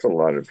 That's a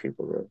lot of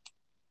people, bro.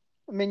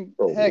 I mean,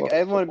 A heck, lot.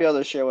 I want to be able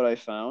to share what I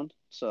found,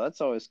 so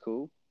that's always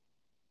cool.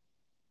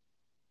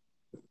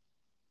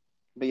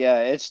 But yeah,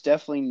 it's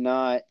definitely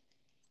not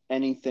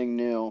anything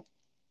new,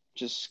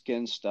 just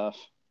skin stuff.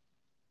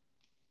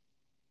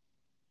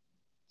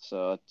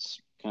 So it's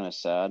kind of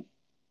sad.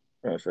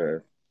 That's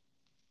it.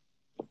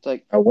 It's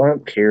like I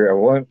want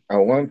Pyramid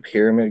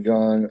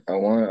Gun. I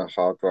want a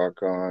Hawk Rock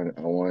Gun.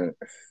 I want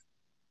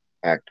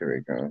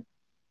Factory Gun.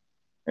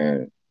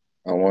 And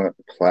I want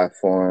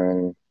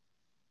platform.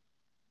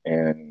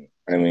 And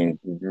I mean,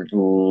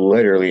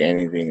 literally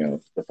anything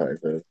else besides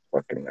the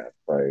fucking map.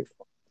 Like,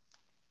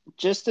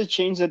 just to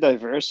change the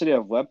diversity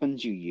of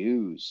weapons you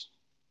use.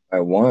 I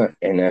want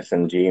an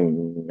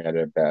SMG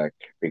meta back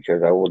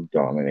because I will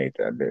dominate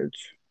that bitch.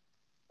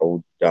 I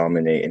will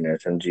dominate an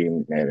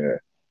SMG meta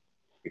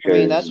I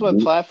mean, because that's what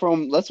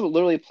platform. That's what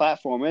literally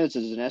platform is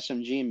an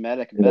SMG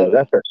medic you know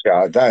meta. that's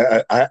a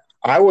shot.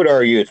 I would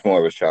argue it's more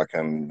of a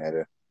shotgun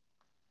meta,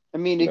 I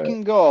mean, it but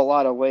can go a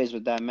lot of ways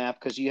with that map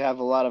because you have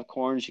a lot of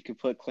corners you can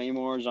put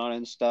claymores on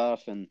and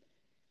stuff and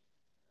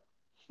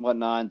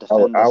whatnot and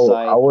defend the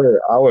site.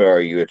 I would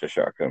argue it's a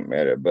shotgun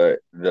meta. But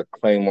the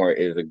Claymore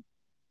is a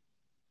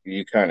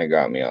you kind of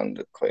got me on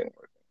the Claymore.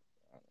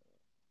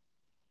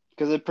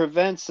 Because it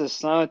prevents the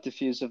sonic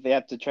diffuse if they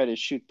have to try to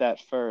shoot that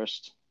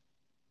first.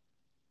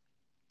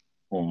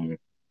 Um,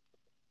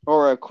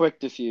 Or a quick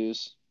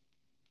diffuse.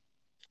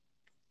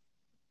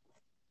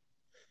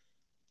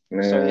 So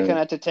you kind man, of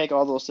have to take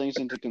all those things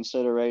into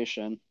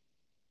consideration.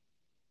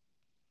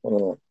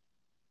 well,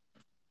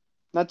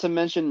 Not to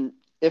mention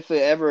if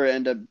they ever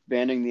end up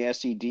banning the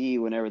SED,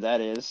 whenever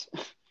that is,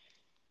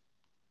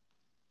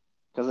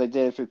 because they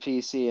did it for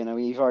PC, and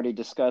we've already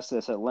discussed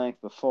this at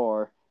length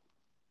before,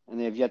 and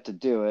they have yet to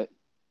do it.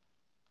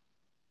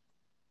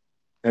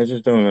 I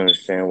just don't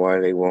understand why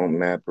they won't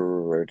map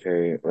or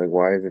rotate. Like,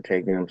 why is it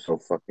taking them so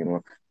fucking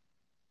long?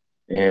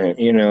 And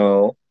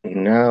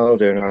now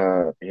they're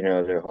not.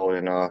 They're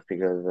holding off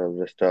because of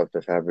the stuff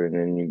that's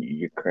happening in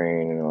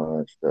Ukraine and all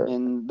that stuff.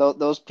 And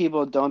those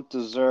people don't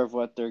deserve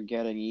what they're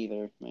getting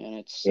either, man.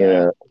 It's You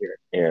know, sad.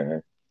 yeah,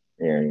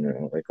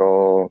 yeah. Like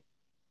all.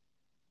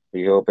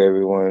 We hope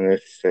everyone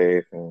is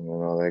safe and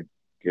all that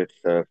good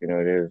stuff.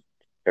 It is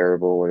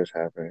terrible what is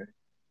happening,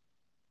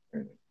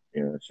 and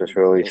it's just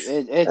really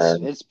sad.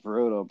 It's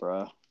brutal,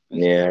 bro.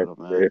 It's Yeah,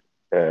 brutal, man. it's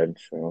sad.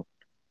 So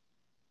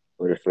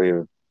we'll just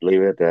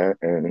leave it at that.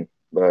 And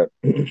but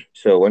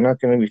so we're not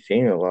going to be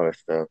seeing a lot of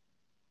stuff.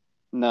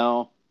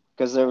 No,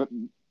 because they're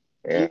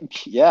Yeah,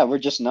 yeah, we're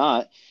just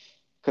not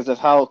because of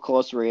how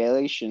close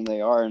relation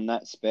they are in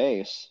that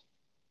space.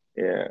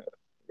 yeah,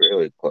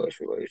 really close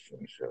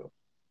relation. So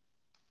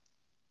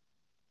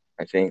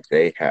I think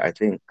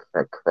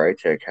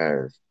Crytek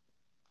has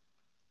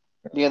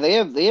Yeah, they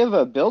have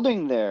a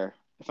building there,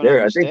 if I'm not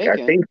there. I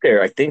think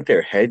mistaken.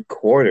 their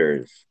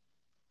headquarters.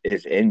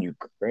 is in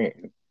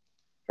Ukraine,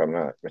 if I'm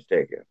not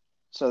mistaken.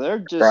 So they're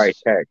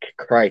just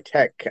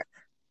Crytek,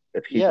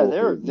 the yeah, people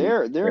they're who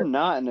they're they're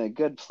not in a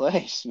good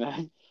place,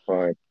 man.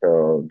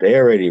 so they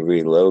already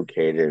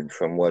relocated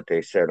from what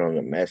they said on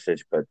the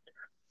message, but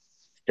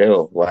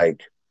still,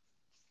 like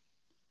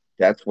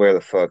that's where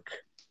the fuck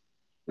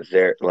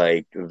their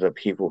like the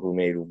people who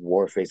made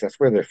Warface, that's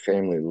where their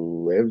family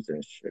lives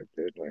and shit,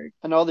 dude. Like,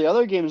 And all the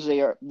other games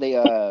they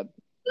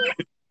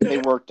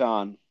worked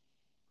on.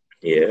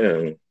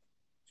 yeah,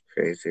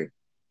 crazy.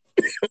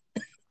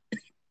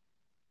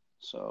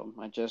 So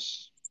I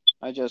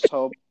just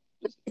hope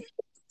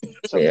Yeah,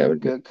 something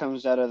good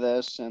comes out of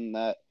this, and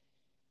that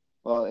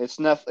well, it's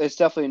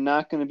definitely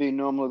not going to be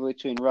normal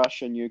between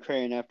Russia and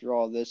Ukraine after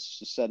all this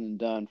is said and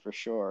done for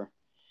sure,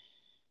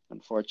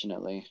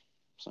 unfortunately.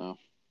 So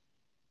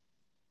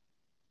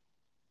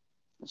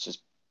it's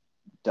just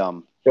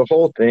dumb. the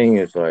whole thing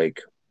is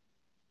like,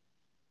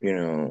 you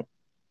know,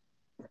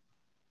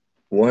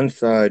 one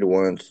side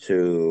wants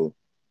to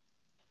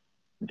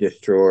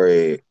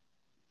destroy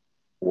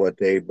what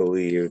they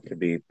believe to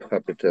be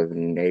puppets of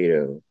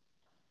NATO,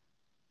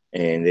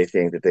 and they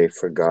think that they've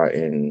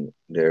forgotten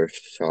their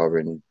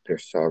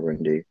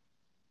sovereignty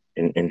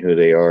and who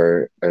they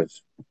are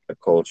as a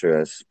culture,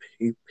 as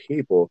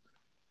people.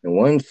 And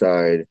one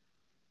side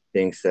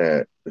thinks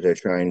that they're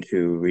trying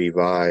to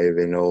revive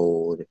an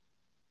old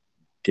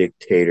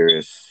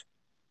dictator's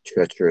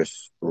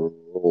treacherous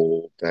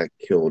rule that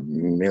killed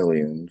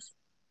millions.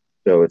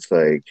 So it's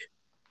like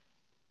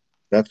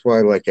that's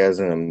why, like, as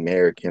an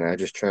American, I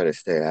just try to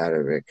stay out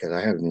of it because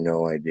I have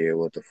no idea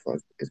what the fuck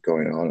is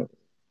going on.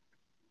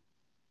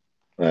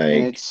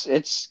 And Like,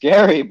 it's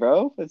scary,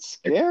 bro. It's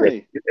it,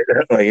 scary.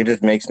 like it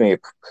just makes me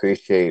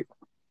appreciate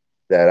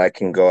that I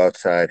can go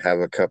outside, have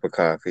a cup of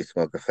coffee,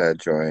 smoke a fat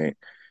joint,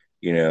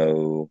 you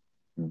know,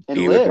 And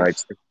be with my,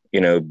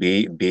 live.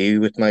 be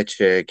with my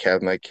chick,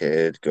 have my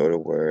kids, go to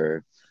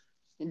work.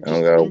 And I don't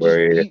just gotta and just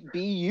worry.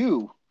 be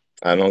you.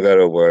 I don't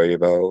gotta worry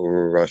about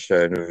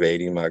Russia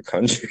invading my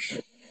country.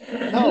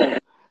 No,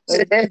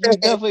 you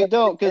definitely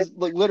don't, because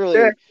like literally,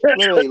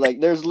 like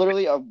there's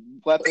literally a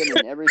weapon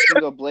in every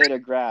single blade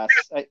of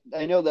grass.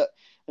 I know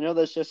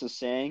that's just a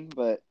saying,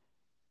 but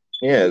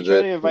if Yeah, you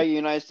try to invade the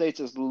United States,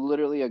 there's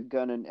literally a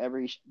gun in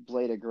every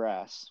blade of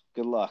grass.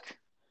 Good luck.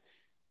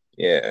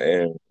 yeah,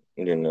 and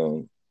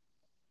the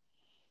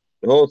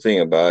whole thing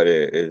about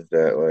it is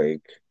that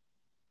like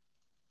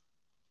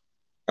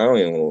I don't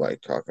even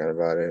like talking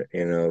about it,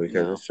 because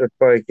No, it's just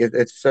like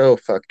it's so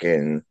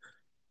fucking,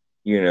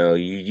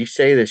 you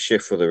say this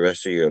shit for the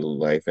rest of your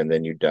life and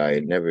then you die.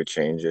 It never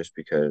changes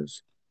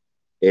because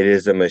it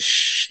is a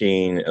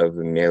machine of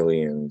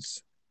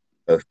millions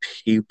of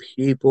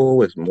people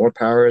with more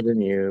power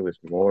than you, with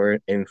more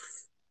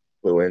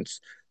influence,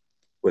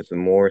 with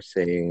more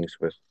things,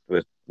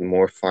 with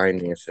more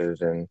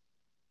finances, and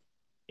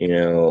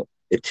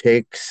it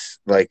takes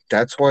like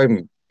that's why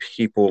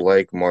people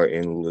like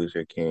Martin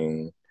Luther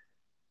King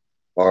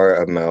or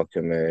a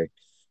Malcolm X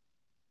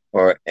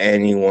or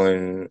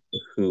anyone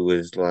who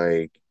is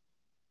like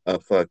a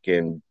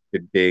fucking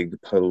big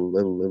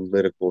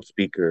political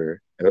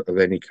speaker of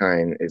any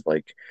kind is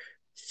like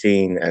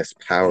seen as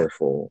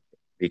powerful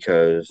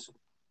because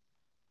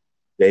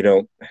they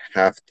don't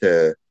have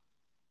to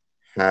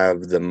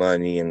have the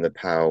money and the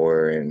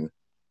power and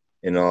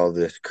all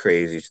this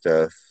crazy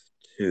stuff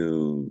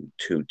to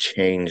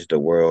change the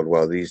world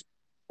well there's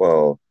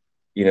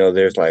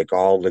like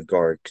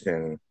oligarchs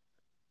and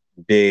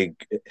big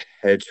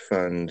hedge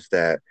funds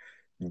that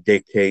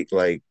dictate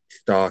like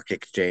stock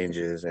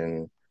exchanges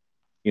and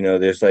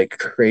there's like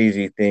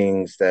crazy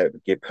things that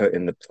get put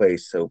into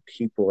place so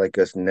people like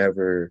us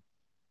never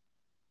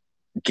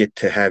get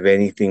to have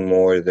anything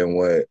more than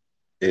what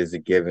is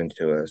given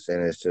to us,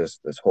 and it's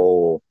just this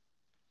whole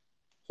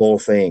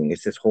thing.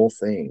 It's this whole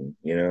thing,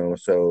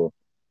 so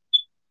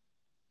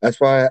that's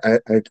why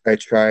I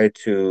try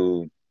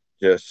to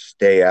just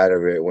stay out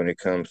of it when it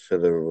comes to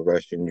the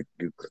Russian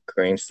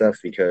Ukraine stuff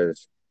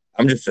because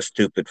I'm just a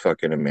stupid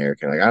fucking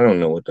American. Like I don't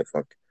know what the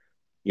fuck,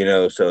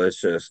 so it's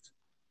just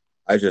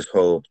I just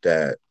hope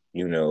that,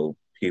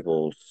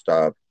 people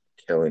stop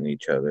killing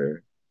each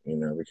other,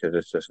 because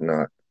it's just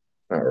not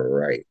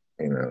right,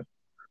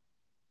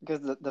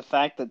 because the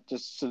fact that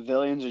just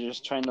civilians are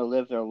just trying to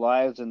live their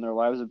lives and their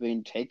lives are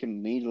being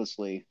taken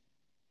needlessly.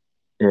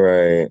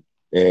 Right.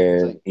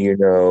 It's And like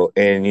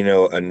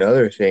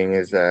another thing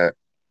is that,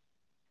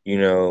 you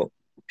know,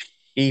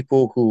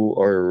 people who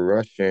are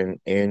Russian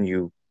and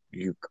you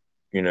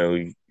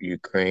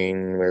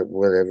Ukraine,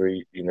 whatever,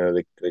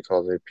 they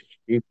call their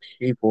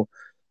people,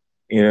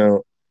 you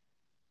know,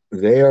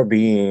 they are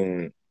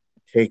being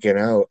taken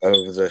out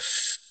of the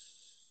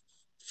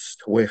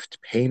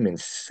Swift payment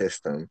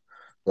system.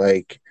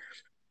 Like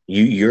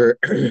you're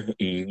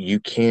you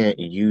can't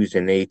use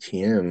an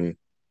ATM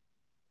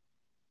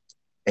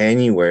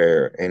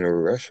anywhere in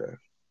Russia.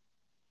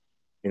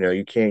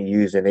 You can't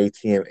use an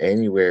ATM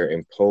anywhere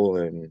in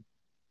Poland,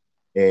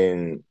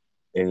 in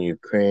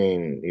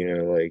Ukraine.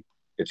 Like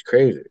it's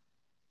crazy.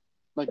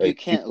 like you Like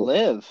can't people,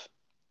 live.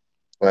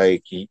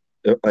 like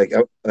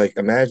like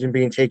imagine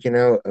being taken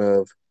out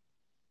of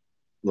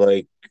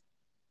like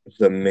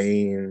the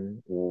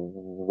main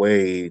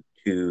way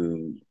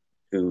to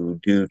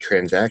do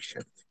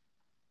transactions,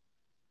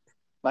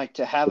 Like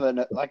to have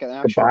an like an to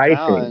actual buy things,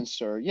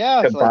 balance, or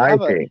yeah, to to like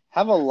buy things,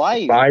 have a to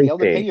life, buy be able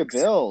to pay your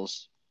things,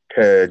 bills.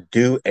 to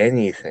do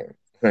anything.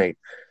 Like,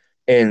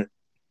 and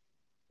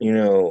you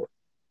know,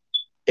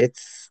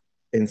 it's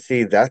and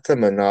see that's a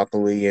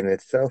monopoly in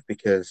itself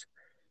because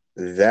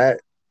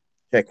that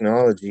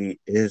technology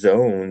is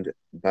owned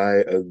by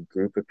a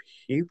group of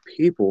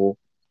people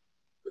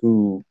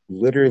who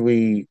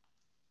literally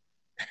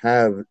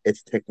have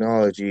its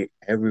technology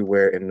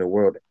everywhere in the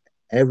world.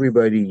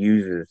 Everybody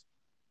uses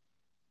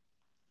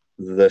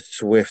the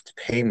Swift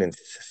payment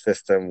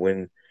system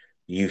when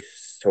you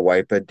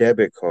swipe a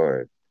debit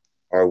card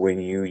or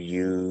when you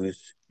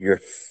use your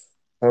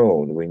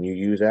phone, when you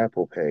use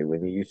Apple Pay,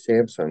 when you use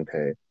Samsung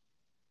Pay.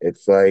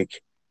 It's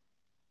like,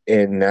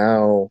 and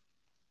now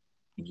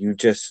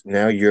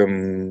your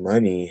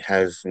money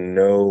has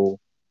no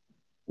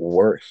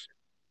worth.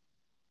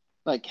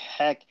 Like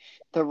heck,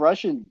 the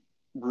Russian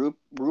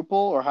ruble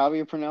or however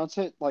you pronounce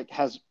it, like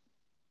has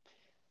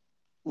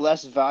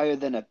less value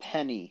than a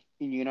penny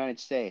in the United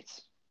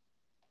States.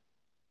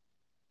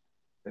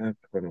 That's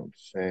what I'm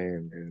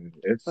saying, dude.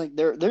 It's, Like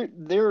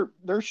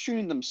they're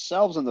shooting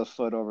themselves in the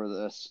foot over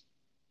this.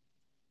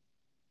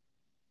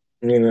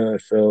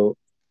 so,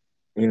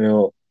 you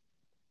know,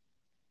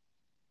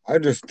 I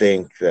just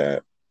think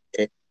that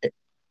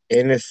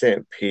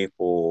innocent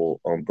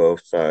people on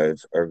both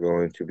sides are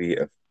going to be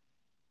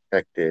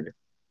affected,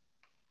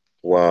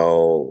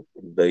 while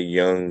the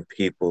young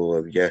people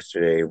of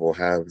yesterday will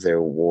have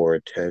their war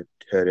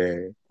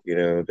today.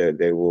 That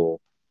they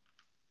will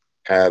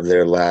have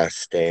their last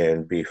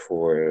stand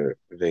before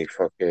they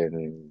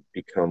fucking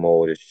become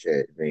old as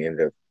shit. And they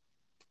end up,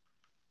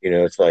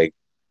 it's like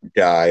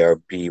die or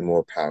be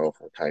more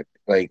powerful type.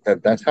 Like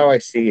that's how I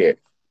see it.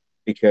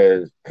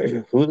 Because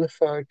who the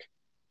fuck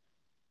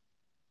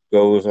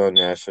goes on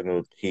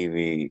national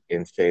TV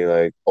and say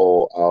like,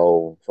 "Oh,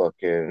 I'll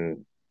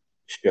fucking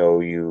show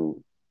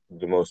you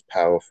the most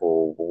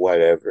powerful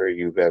whatever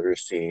you've ever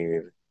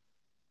seen,"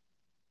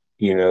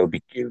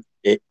 because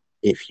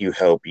if you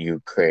help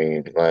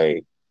Ukraine,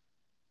 like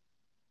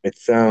it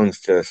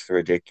sounds just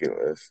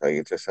ridiculous. Like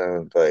it just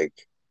sounds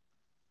like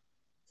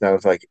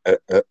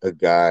a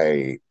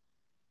guy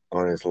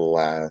on his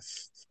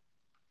last,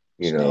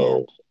 you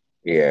know, Stand.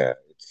 yeah.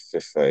 It's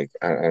just like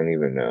I don't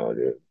even know,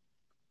 dude.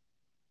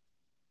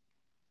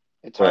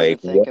 It's hard to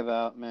Like think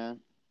about, man.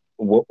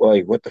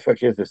 what the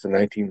fuck is this? The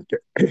 19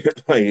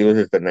 like was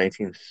this the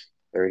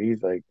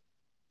 1930s? Like,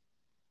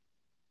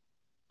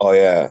 oh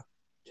yeah,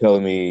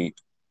 telling me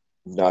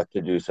not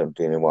to do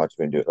something and watch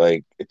me do it.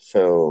 Like it's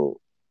so,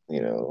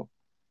 you know,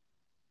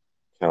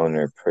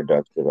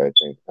 counterproductive, I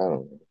think. I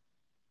don't know.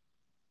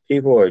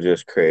 People are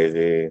just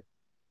crazy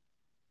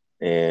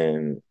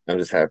and I'm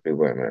just happy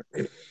where I'm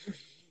at.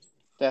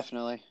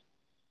 Definitely.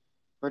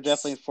 We're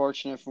definitely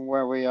fortunate from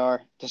where we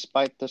are,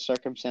 despite the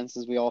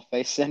circumstances we all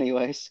face,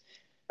 anyways.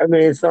 I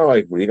mean, it's not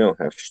like we don't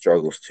have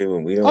struggles too,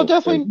 and we Oh, don't,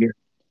 definitely.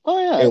 Oh,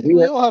 yeah. and we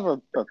We have, all have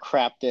our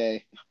crap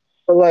day.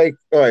 but like,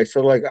 all right,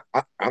 so like,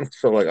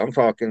 I'm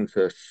talking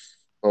to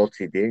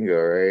Salty Dingo,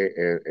 right,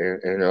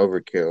 and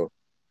Overkill,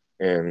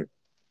 and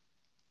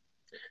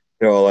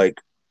they're all like,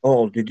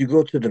 "Oh, did you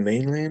go to the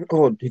mainland?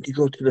 Oh, did you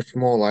go to the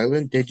small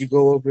island? Did you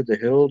go over the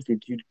hill?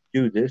 Did you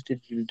do this?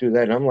 Did you do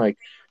that?" And I'm like,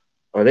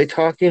 "Are they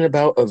talking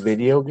about a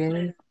video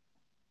game?"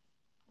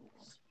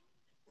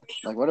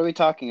 Like, what are we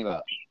talking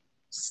about?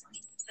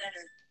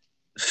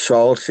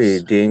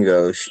 Salty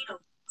Dingoes.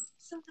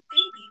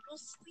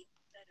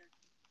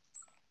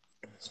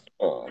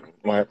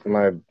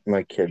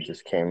 My kid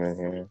just came in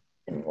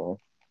here.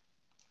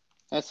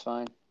 That's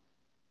fine.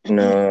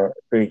 No,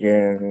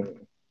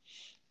 freaking.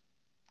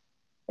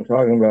 I'm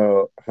talking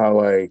about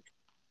how like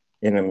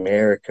in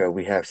America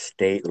we have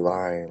state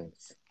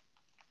lines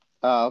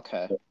Oh,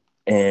 okay.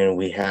 and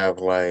we have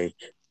like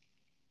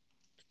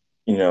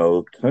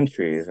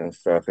countries and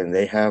stuff, and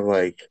they have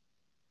like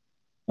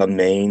a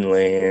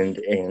mainland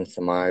and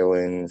some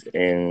islands,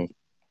 and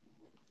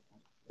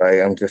like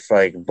I'm just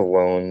like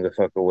blown the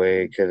fuck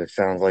away because it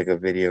sounds like a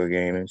video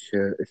game and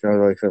shit. It sounds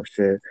like some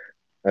shit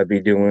I'd be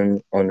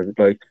doing on the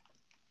like.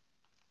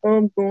 Oh,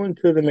 I'm going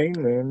to the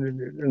mainland,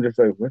 and I'm just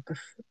like, what the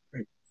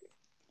fuck?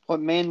 What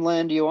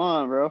mainland are you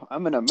on, bro?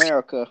 I'm in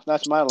America.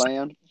 That's my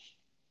land.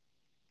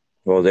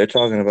 Well, they're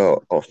talking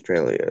about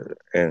Australia,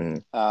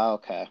 and Ah,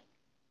 okay.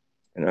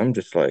 and I'm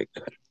just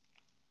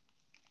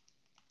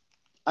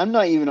I'm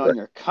not even on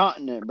your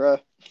continent, bro.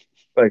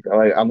 like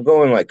I'm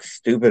going like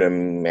stupid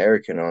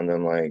American on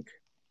them, like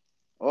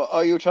What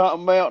are you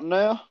talking about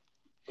now?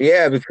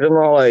 yeah,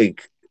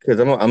 because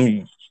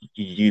I'm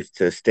used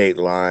to state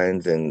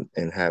lines and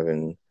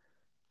having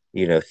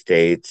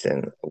states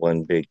and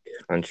one big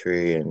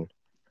country, and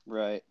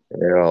Right.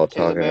 they're all Tis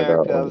talking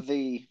about America like of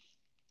thee.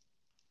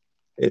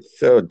 it's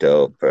so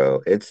dope,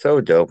 bro. It's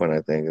so dope when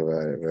I think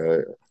about it,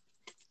 bro.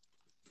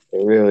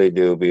 It really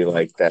do be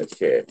like that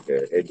shit,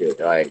 dude. It just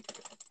like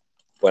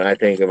when I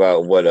think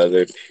about what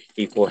other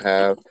people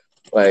have,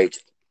 like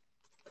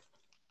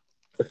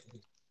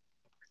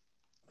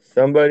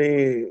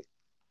somebody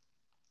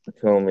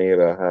told me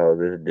about how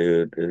this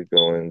dude is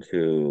going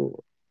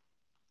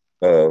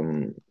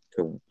um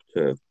to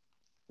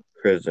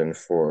prison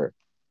for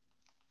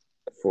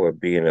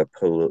being a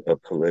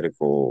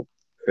political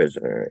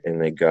prisoner,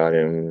 and they got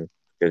him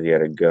because he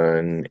had a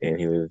gun and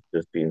he was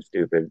just being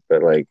stupid.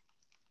 But like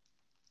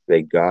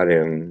they got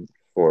him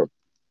for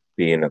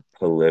being a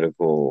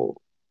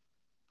political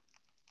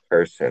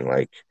person,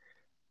 like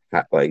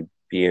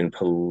being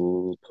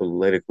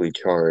politically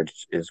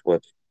charged is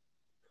what's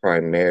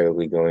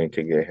primarily going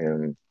to get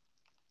him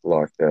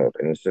locked up,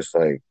 and it's just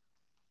like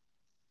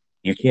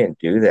you can't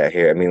do that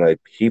here. I mean, like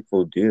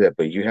people do that,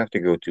 but you have to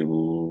go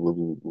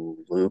through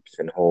loops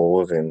and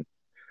holes and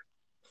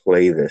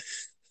play the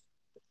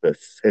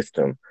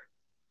system.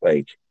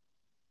 Like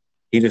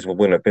he just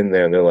went up in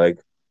there and they're like,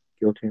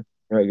 guilty.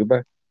 All right,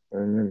 goodbye.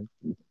 And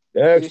then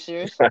Are you next,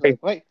 serious? like, Like,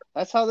 wait,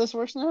 that's how this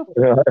works now?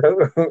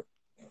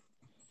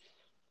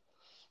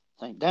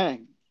 Like,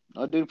 dang,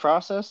 no due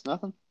process,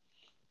 nothing.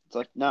 It's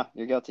like, nah,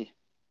 you're guilty.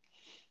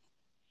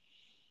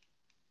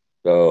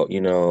 so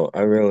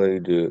I really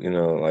do.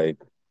 Like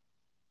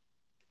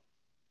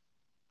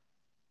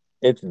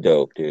it's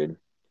dope, dude.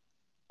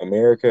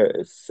 America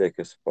is sick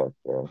as fuck,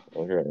 bro.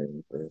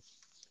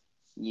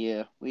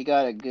 Yeah, we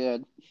got it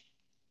good.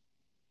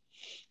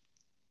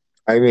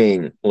 I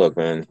mean, look,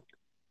 man.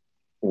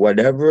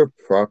 Whatever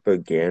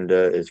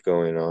propaganda is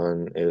going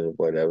on is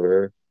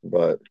whatever,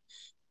 but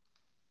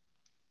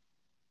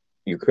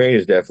Ukraine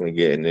is definitely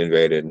getting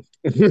invaded.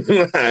 Like,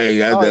 that's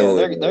Oh yeah,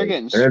 definitely, they're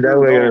getting they're screwed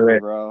definitely gonna over,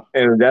 invade. bro.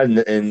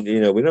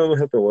 And we don't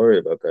have to worry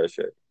about that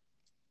shit.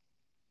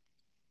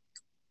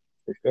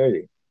 It's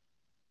crazy.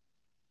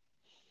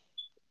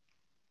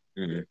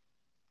 Mhm.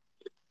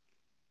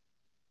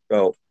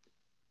 So,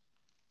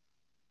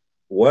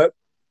 what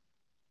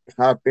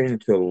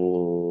happened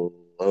to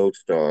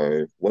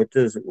Lodestar? What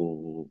does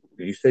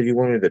you said you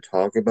wanted to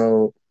talk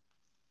about?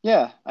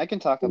 Yeah, I can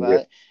talk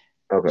about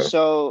Okay. it.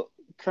 So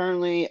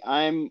currently,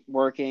 I'm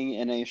working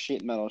in a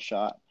sheet metal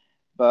shop,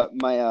 but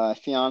my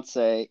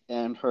fiance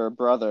and her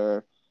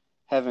brother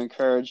have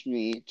encouraged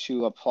me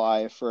to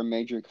apply for a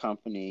major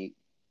company,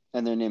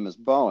 and their name is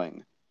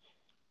Boeing.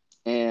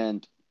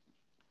 And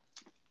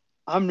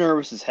I'm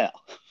nervous as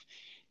hell.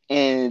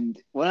 And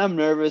when I'm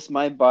nervous,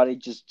 my body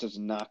just does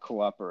not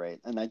cooperate,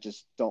 and I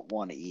just don't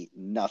want to eat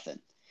nothing.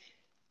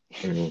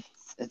 Mhm.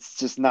 It's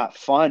just not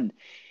fun.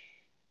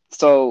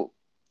 So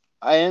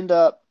I end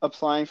up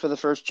applying for the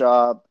first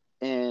job,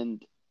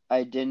 and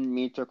I didn't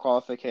meet their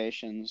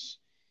qualifications.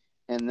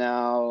 And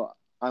now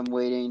I'm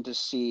waiting to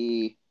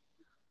see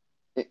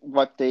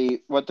what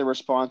the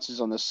response is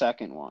on the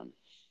second one.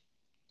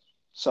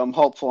 So I'm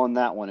hopeful on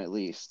that one at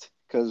least,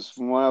 because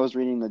from what I was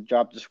reading, the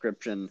job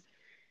description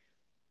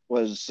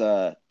was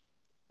at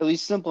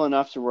least simple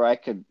enough to where I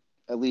could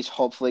at least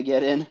hopefully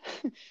get in.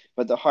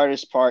 But the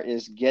hardest part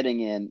is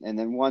getting in, and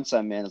then once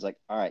I'm in, it's like,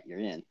 all right, you're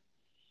in.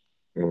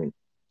 Mhm.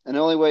 And the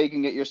only way you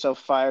can get yourself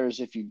fired is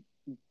if you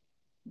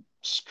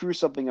screw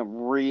something up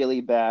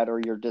really bad or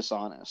you're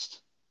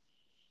dishonest.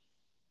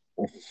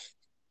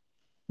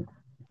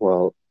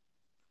 Well,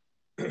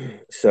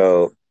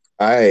 so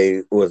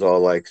I was all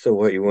like, "So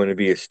what? You want to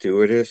be a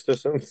stewardess or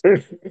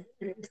something?"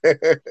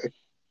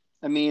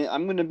 I mean,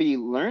 I'm going to be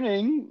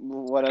learning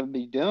what I'll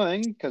be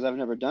doing because I've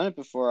never done it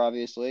before,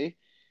 obviously.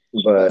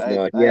 But But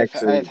no, he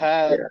actually,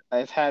 yeah,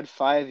 I've had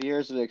 5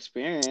 years of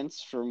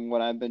experience from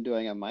what I've been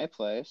doing at my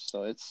place,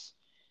 so it's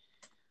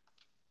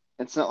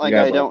not like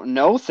yeah, I but don't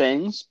know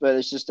things, but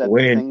it's just that the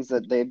when, things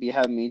that they'd be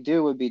having me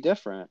do would be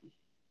different.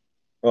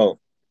 oh,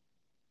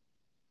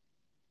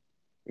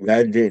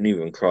 that didn't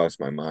even cross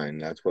my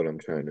mind. That's what I'm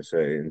trying to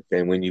say. And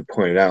then when you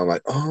pointed out, I'm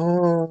like,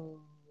 oh,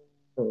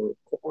 of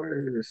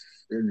course,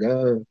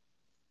 no.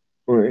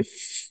 Like,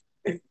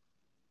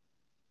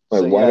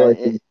 So why yeah, do I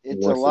think he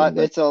wants to invest?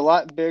 it's a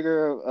lot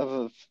bigger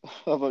of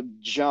a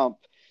jump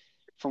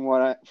from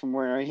from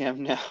where I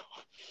am now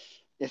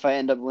if I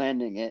end up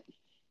landing it.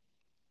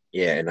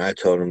 Yeah, and I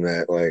told him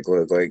that, like,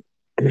 look, like,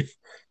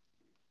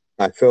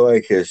 I feel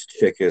like his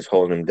chick is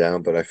holding him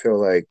down, but I feel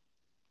like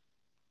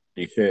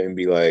you shouldn't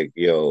be like,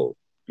 yo,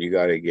 you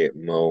got to get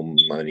more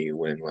money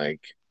when,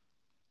 like,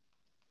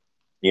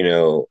 you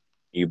know,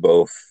 you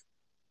both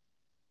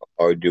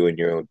are doing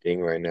your own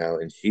thing right now,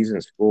 and she's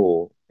in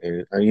school,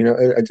 and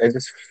I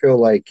just feel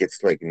like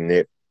it's like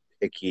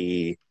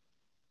nitpicky,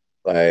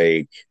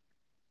 like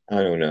I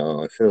don't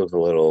know, it feels a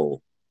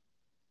little,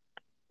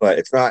 but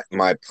it's not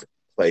my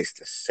place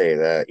to say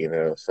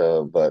that,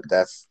 So, but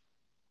that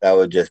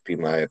would just be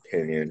my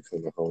opinion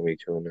from a homie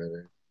to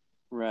another.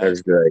 Right.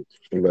 That's good,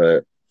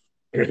 but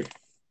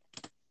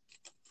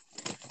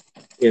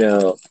you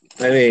know,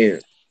 I mean,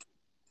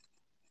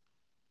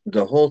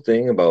 the whole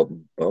thing about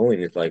Boeing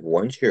is like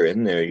once you're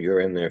in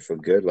there for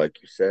good,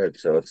 like you said.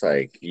 So it's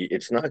like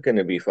it's not going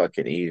to be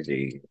fucking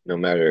easy, no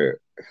matter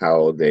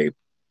how they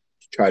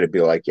try to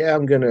be like, yeah,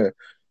 I'm gonna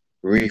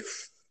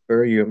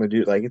refer you. I'm gonna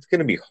do like it's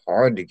gonna be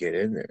hard to get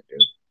in there,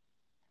 dude.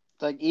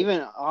 like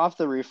even off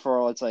the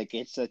referral, it's like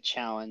it's a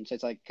challenge.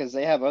 It's like because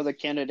they have other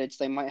candidates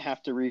they might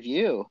have to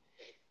review,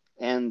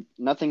 and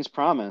nothing's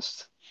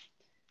promised.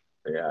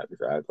 Yeah,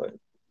 exactly.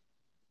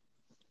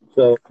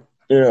 So,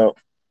 you know,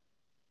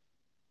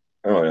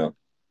 I don't know. I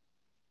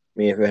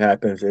mean, if it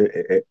happens,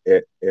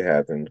 it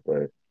happens.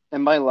 But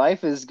And my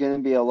life is going to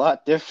be a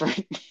lot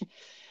different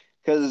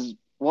because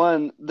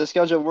one, the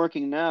schedule I'm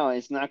working now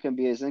is not going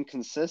to be as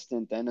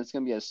inconsistent. Then it's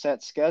going to be a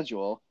set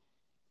schedule,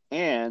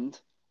 and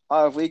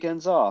I have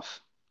weekends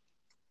off.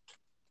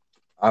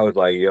 I was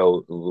like,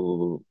 yo,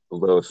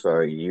 Lil,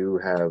 sorry, you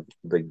have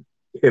the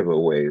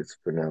giveaways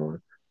for now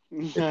on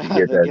if you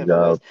get The that giveaways,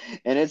 job.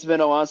 and it's been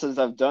a while since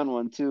I've done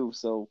one too.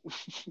 So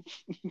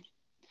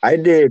I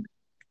did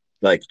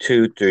like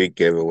two, three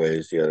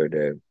giveaways the other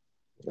day.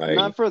 Like,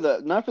 not for the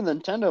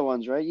Nintendo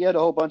ones, right? You had a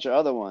whole bunch of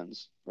other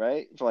ones,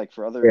 right? For like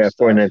for other yeah,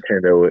 for stuff.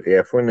 Nintendo.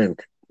 Yeah, for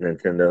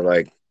Nintendo.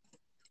 Like,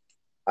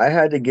 I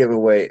had to give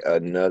away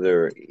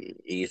another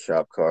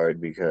eShop card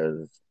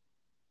because,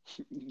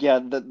 Yeah,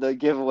 the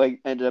giveaway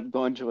ended up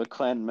going to a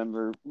clan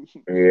member,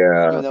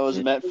 yeah, even though it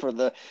was meant for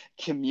the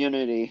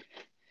community.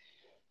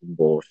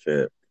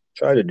 bullshit.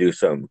 Try to do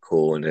something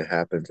cool and it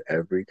happens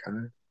every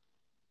time.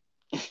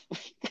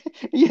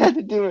 You had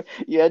to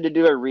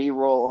do a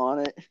re-roll on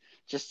it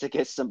just to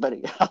get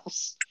somebody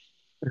else.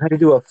 I had to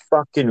do a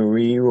fucking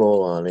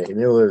re-roll on it,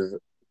 and it was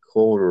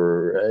Cold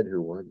Red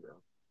who won,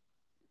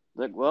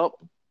 though. Like, well,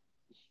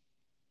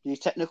 he's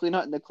technically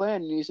not in the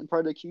clan, and he's a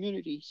part of the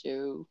community,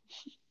 so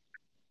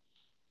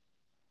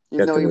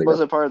even though he Technically,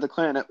 wasn't part of the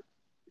clan at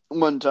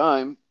one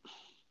time.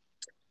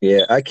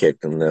 yeah, I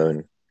kicked him though,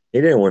 and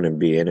he didn't want to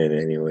be in it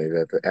anyways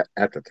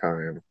at the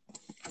time.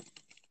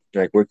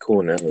 Like we're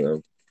cool now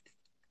though.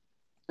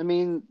 I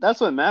mean,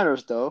 that's what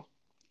matters though.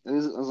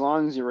 As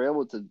long as you're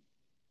able to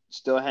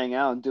still hang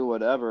out and do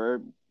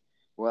whatever,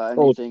 well,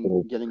 Cold,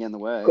 anything getting in the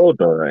way. Cold,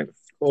 right?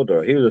 Cold,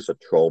 he was just a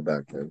troll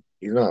back then.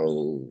 He's not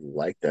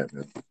like that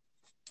now.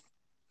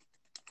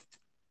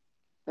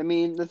 I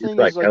mean, the He's thing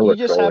like is, like, you hella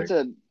just have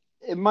trolling. to.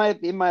 It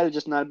might have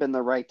just not been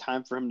the right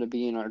time for him to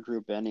be in our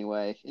group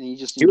anyway, and he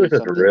just He was needed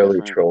just something really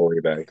different.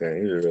 trolly back then.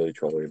 He was really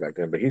trolly back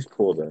then, but he's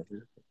cool though.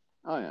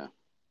 Oh yeah.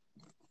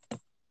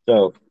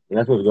 So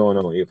that's what's going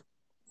on with you.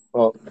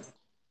 Well,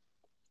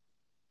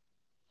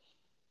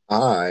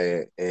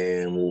 I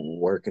am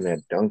working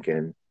at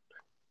Dunkin',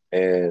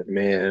 and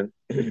man,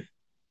 I've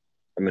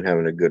been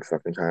having a good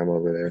fucking time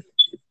over there.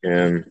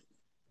 And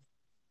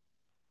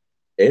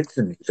it's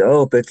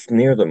dope. It's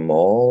near the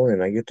mall,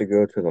 and I get to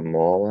go to the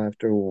mall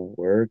after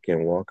work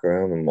and walk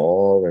around the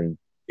mall and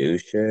do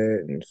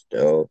shit, and it's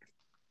dope.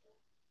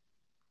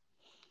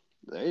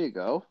 There you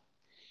go.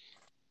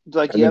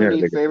 Like, I've been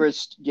having a good.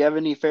 do you have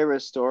any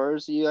favorite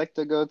stores you like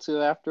to go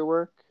to after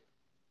work,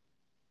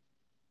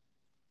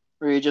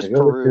 or you I just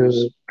go to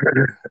peruse?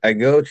 I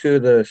go to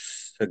the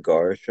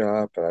cigar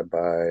shop. I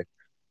buy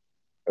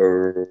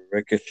a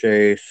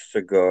Ricochet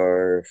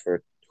cigar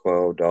for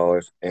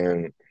 $12,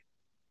 and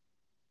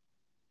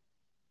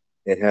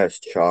it has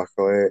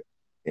chocolate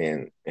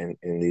and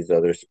these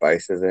other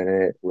spices in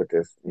it with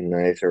this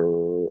nice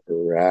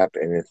wrap,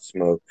 and it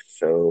smokes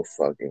so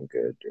fucking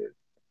good, dude.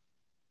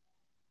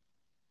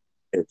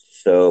 It's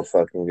so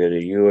fucking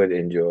good. You would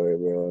enjoy it,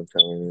 bro. I'm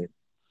telling you.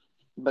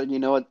 But you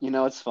know what? You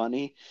know what's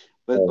funny?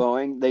 With Oh,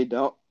 Boeing,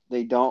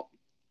 they don't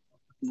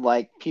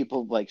like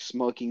people like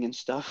smoking and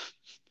stuff,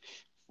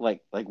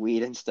 like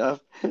weed and stuff.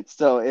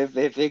 So if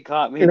they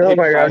caught me, oh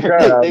my God,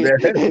 shut up,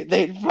 man.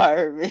 they'd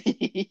fire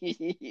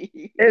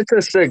me. It's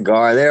a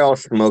cigar. They're all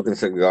smoking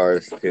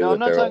cigars too No, I'm with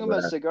not their talking old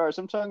about wrap. cigars.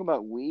 I'm talking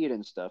about weed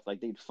and stuff.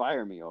 Like they'd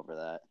fire me over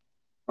that.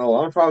 Oh,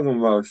 I'm talking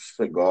about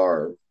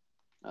cigars.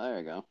 Oh, there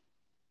you go.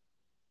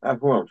 That's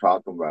what I'm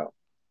talking about.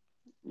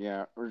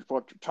 Yeah, or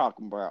what you're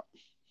talking about.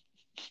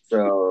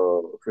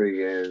 So,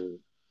 freaking,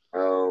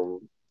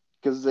 um,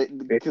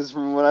 it, Because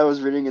from what I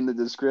was reading in the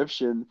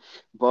description,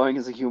 Boeing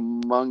is a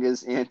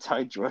humongous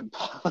anti-drug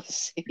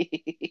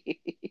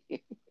policy.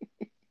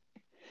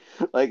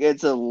 Like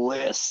it's a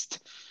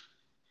list.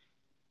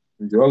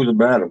 drugs are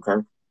bad,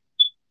 okay?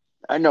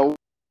 I know.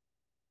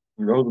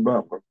 Drugs are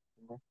bad,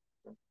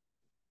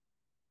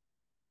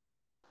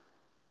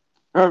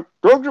 okay?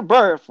 Drugs are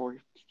bad for you.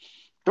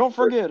 Don't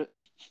forget it.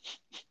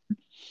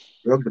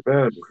 Drugs are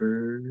bad,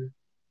 okay?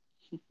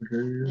 I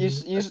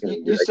can't, You I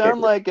can't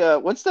sound like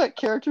what's that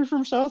character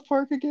from South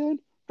Park again?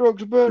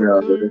 Drugs are bad, No,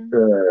 okay?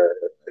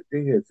 I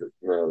think it's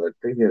no, I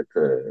think it's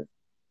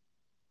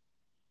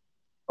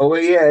oh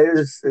wait, yeah, it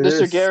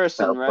Mr. is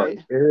Garrison, South Park. right?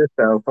 It is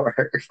South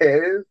Park. It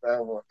is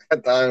South Park. I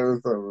thought it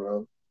was something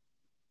else.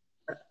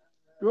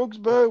 Drugs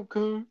bad,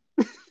 okay?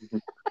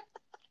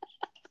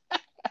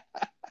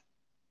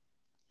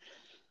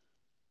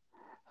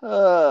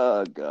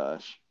 Oh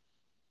gosh,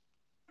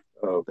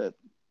 Oh, that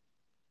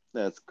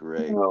that's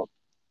great. well,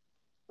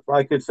 if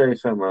I could say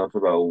something else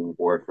about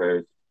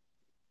Warfare,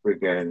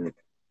 freaking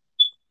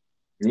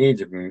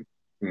needs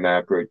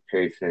map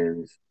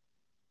rotations,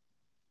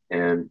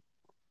 and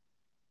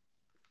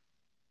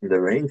the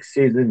rank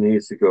season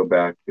needs to go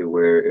back to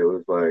where it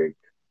was like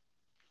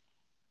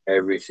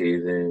every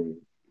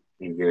season.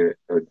 You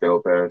get a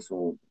dope ass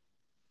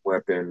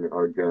weapon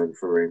or gun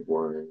for rank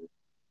one,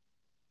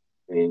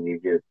 and you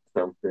get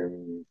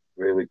something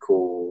really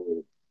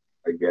cool.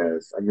 I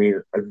guess. I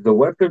mean, the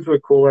weapons were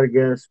cool, I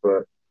guess,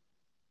 but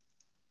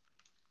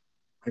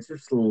I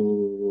just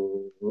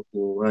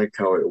liked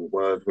how it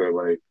was, where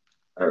like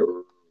at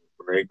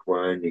rank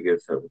one you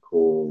get something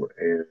cool,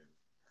 and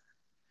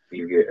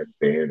you get a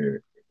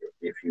banner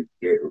if you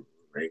get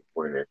rank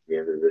one at the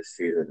end of the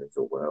season as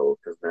well.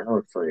 Because now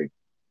it's like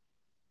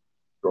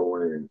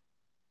going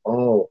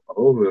all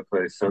over the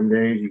place. Some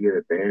days you get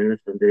a banner,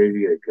 some days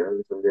you get a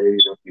gun, some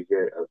days you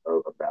get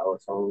a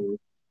ballot song.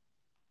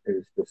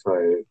 It's just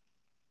like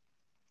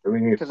I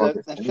mean, it's Because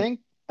fucking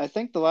I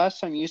think the last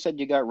time you said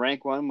you got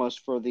rank one was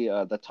for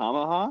the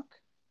tomahawk.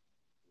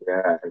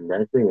 yeah, and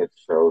that thing is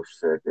so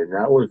sick, and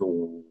that was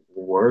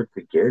worth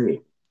the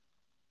getting,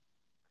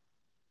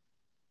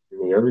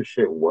 and the other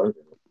shit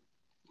wasn't.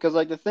 Because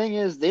like the thing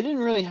is, they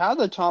didn't really have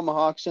the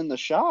tomahawks in the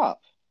shop.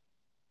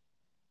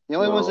 The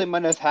only ones they No,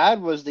 might have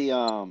had was the.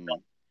 I'm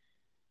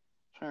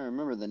trying to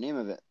remember the name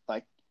of it.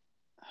 Like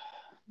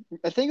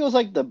I think it was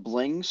like the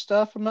bling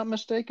stuff. If I'm not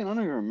mistaken. I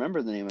don't even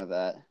remember the name of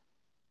that.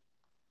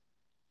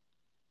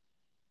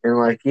 and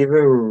like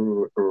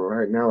even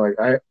right now, like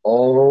I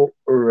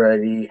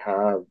already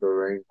have the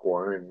rank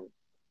one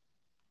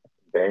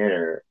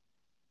banner.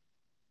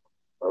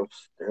 I'm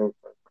still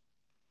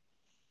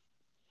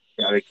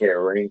gotta get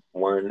rank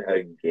one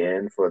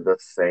again for the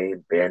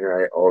same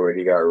banner I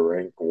already got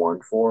rank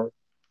one for.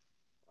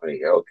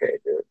 Like, okay,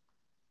 dude.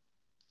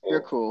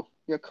 You're cool.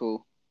 You're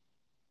cool.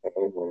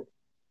 Mhm.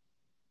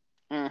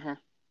 Uh-huh.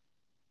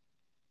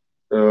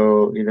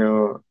 So,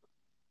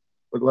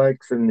 would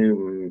like some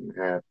new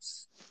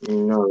hats.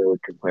 Not really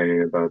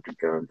complaining about the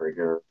guns, I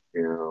guess.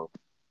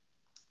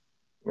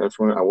 That's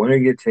when I want to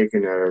get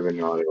taken out of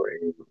an auto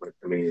aim.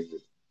 I mean,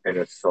 an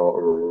assault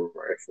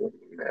rifle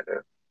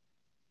meta.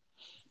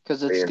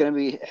 Because it's And, gonna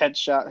be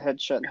headshot,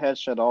 headshot,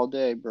 headshot all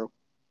day, bro.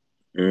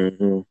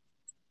 mm-hmm.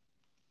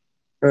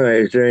 All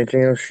right, is there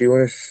anything else you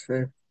want to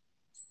say?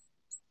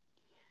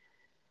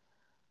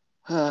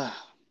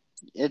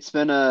 It's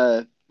been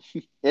a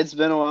it's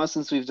been a while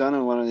since we've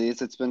done one of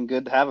these. It's been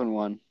good having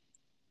one.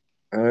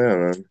 I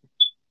don't know.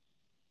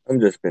 I'm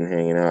just been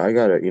hanging out. I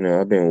gotta,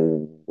 I've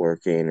been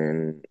working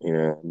and,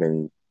 I've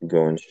been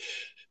going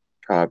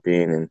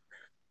shopping and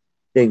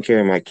taking care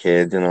of my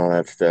kids and all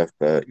that stuff.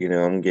 But,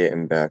 I'm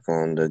getting back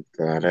on the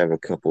grind. I have a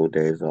couple of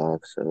days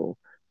off, so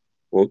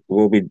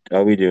I'll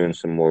be doing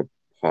some more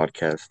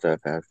podcast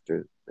stuff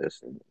after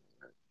this.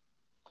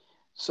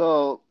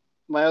 So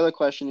my other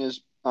question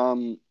is,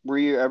 were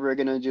you ever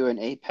gonna do an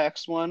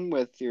Apex one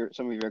with your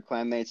some of your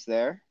clanmates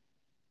there?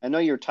 I know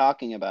you're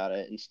talking about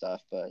it and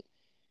stuff, but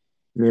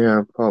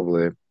Yeah,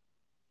 probably.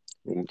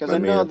 because I I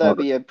mean, know that'd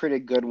be a pretty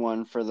good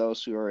one for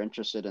those who are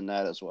interested in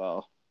that as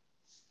well.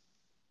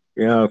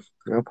 yeah,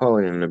 I'll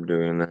probably end up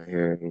doing that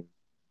here in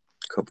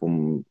a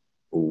couple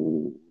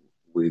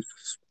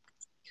weeks.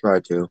 Try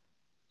to.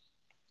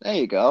 There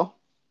you go.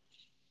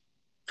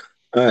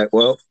 All right.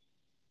 Well,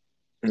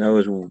 that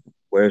was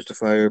Where's the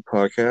Fire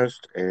podcast,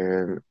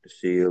 and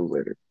see you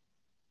later.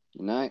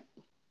 Good night.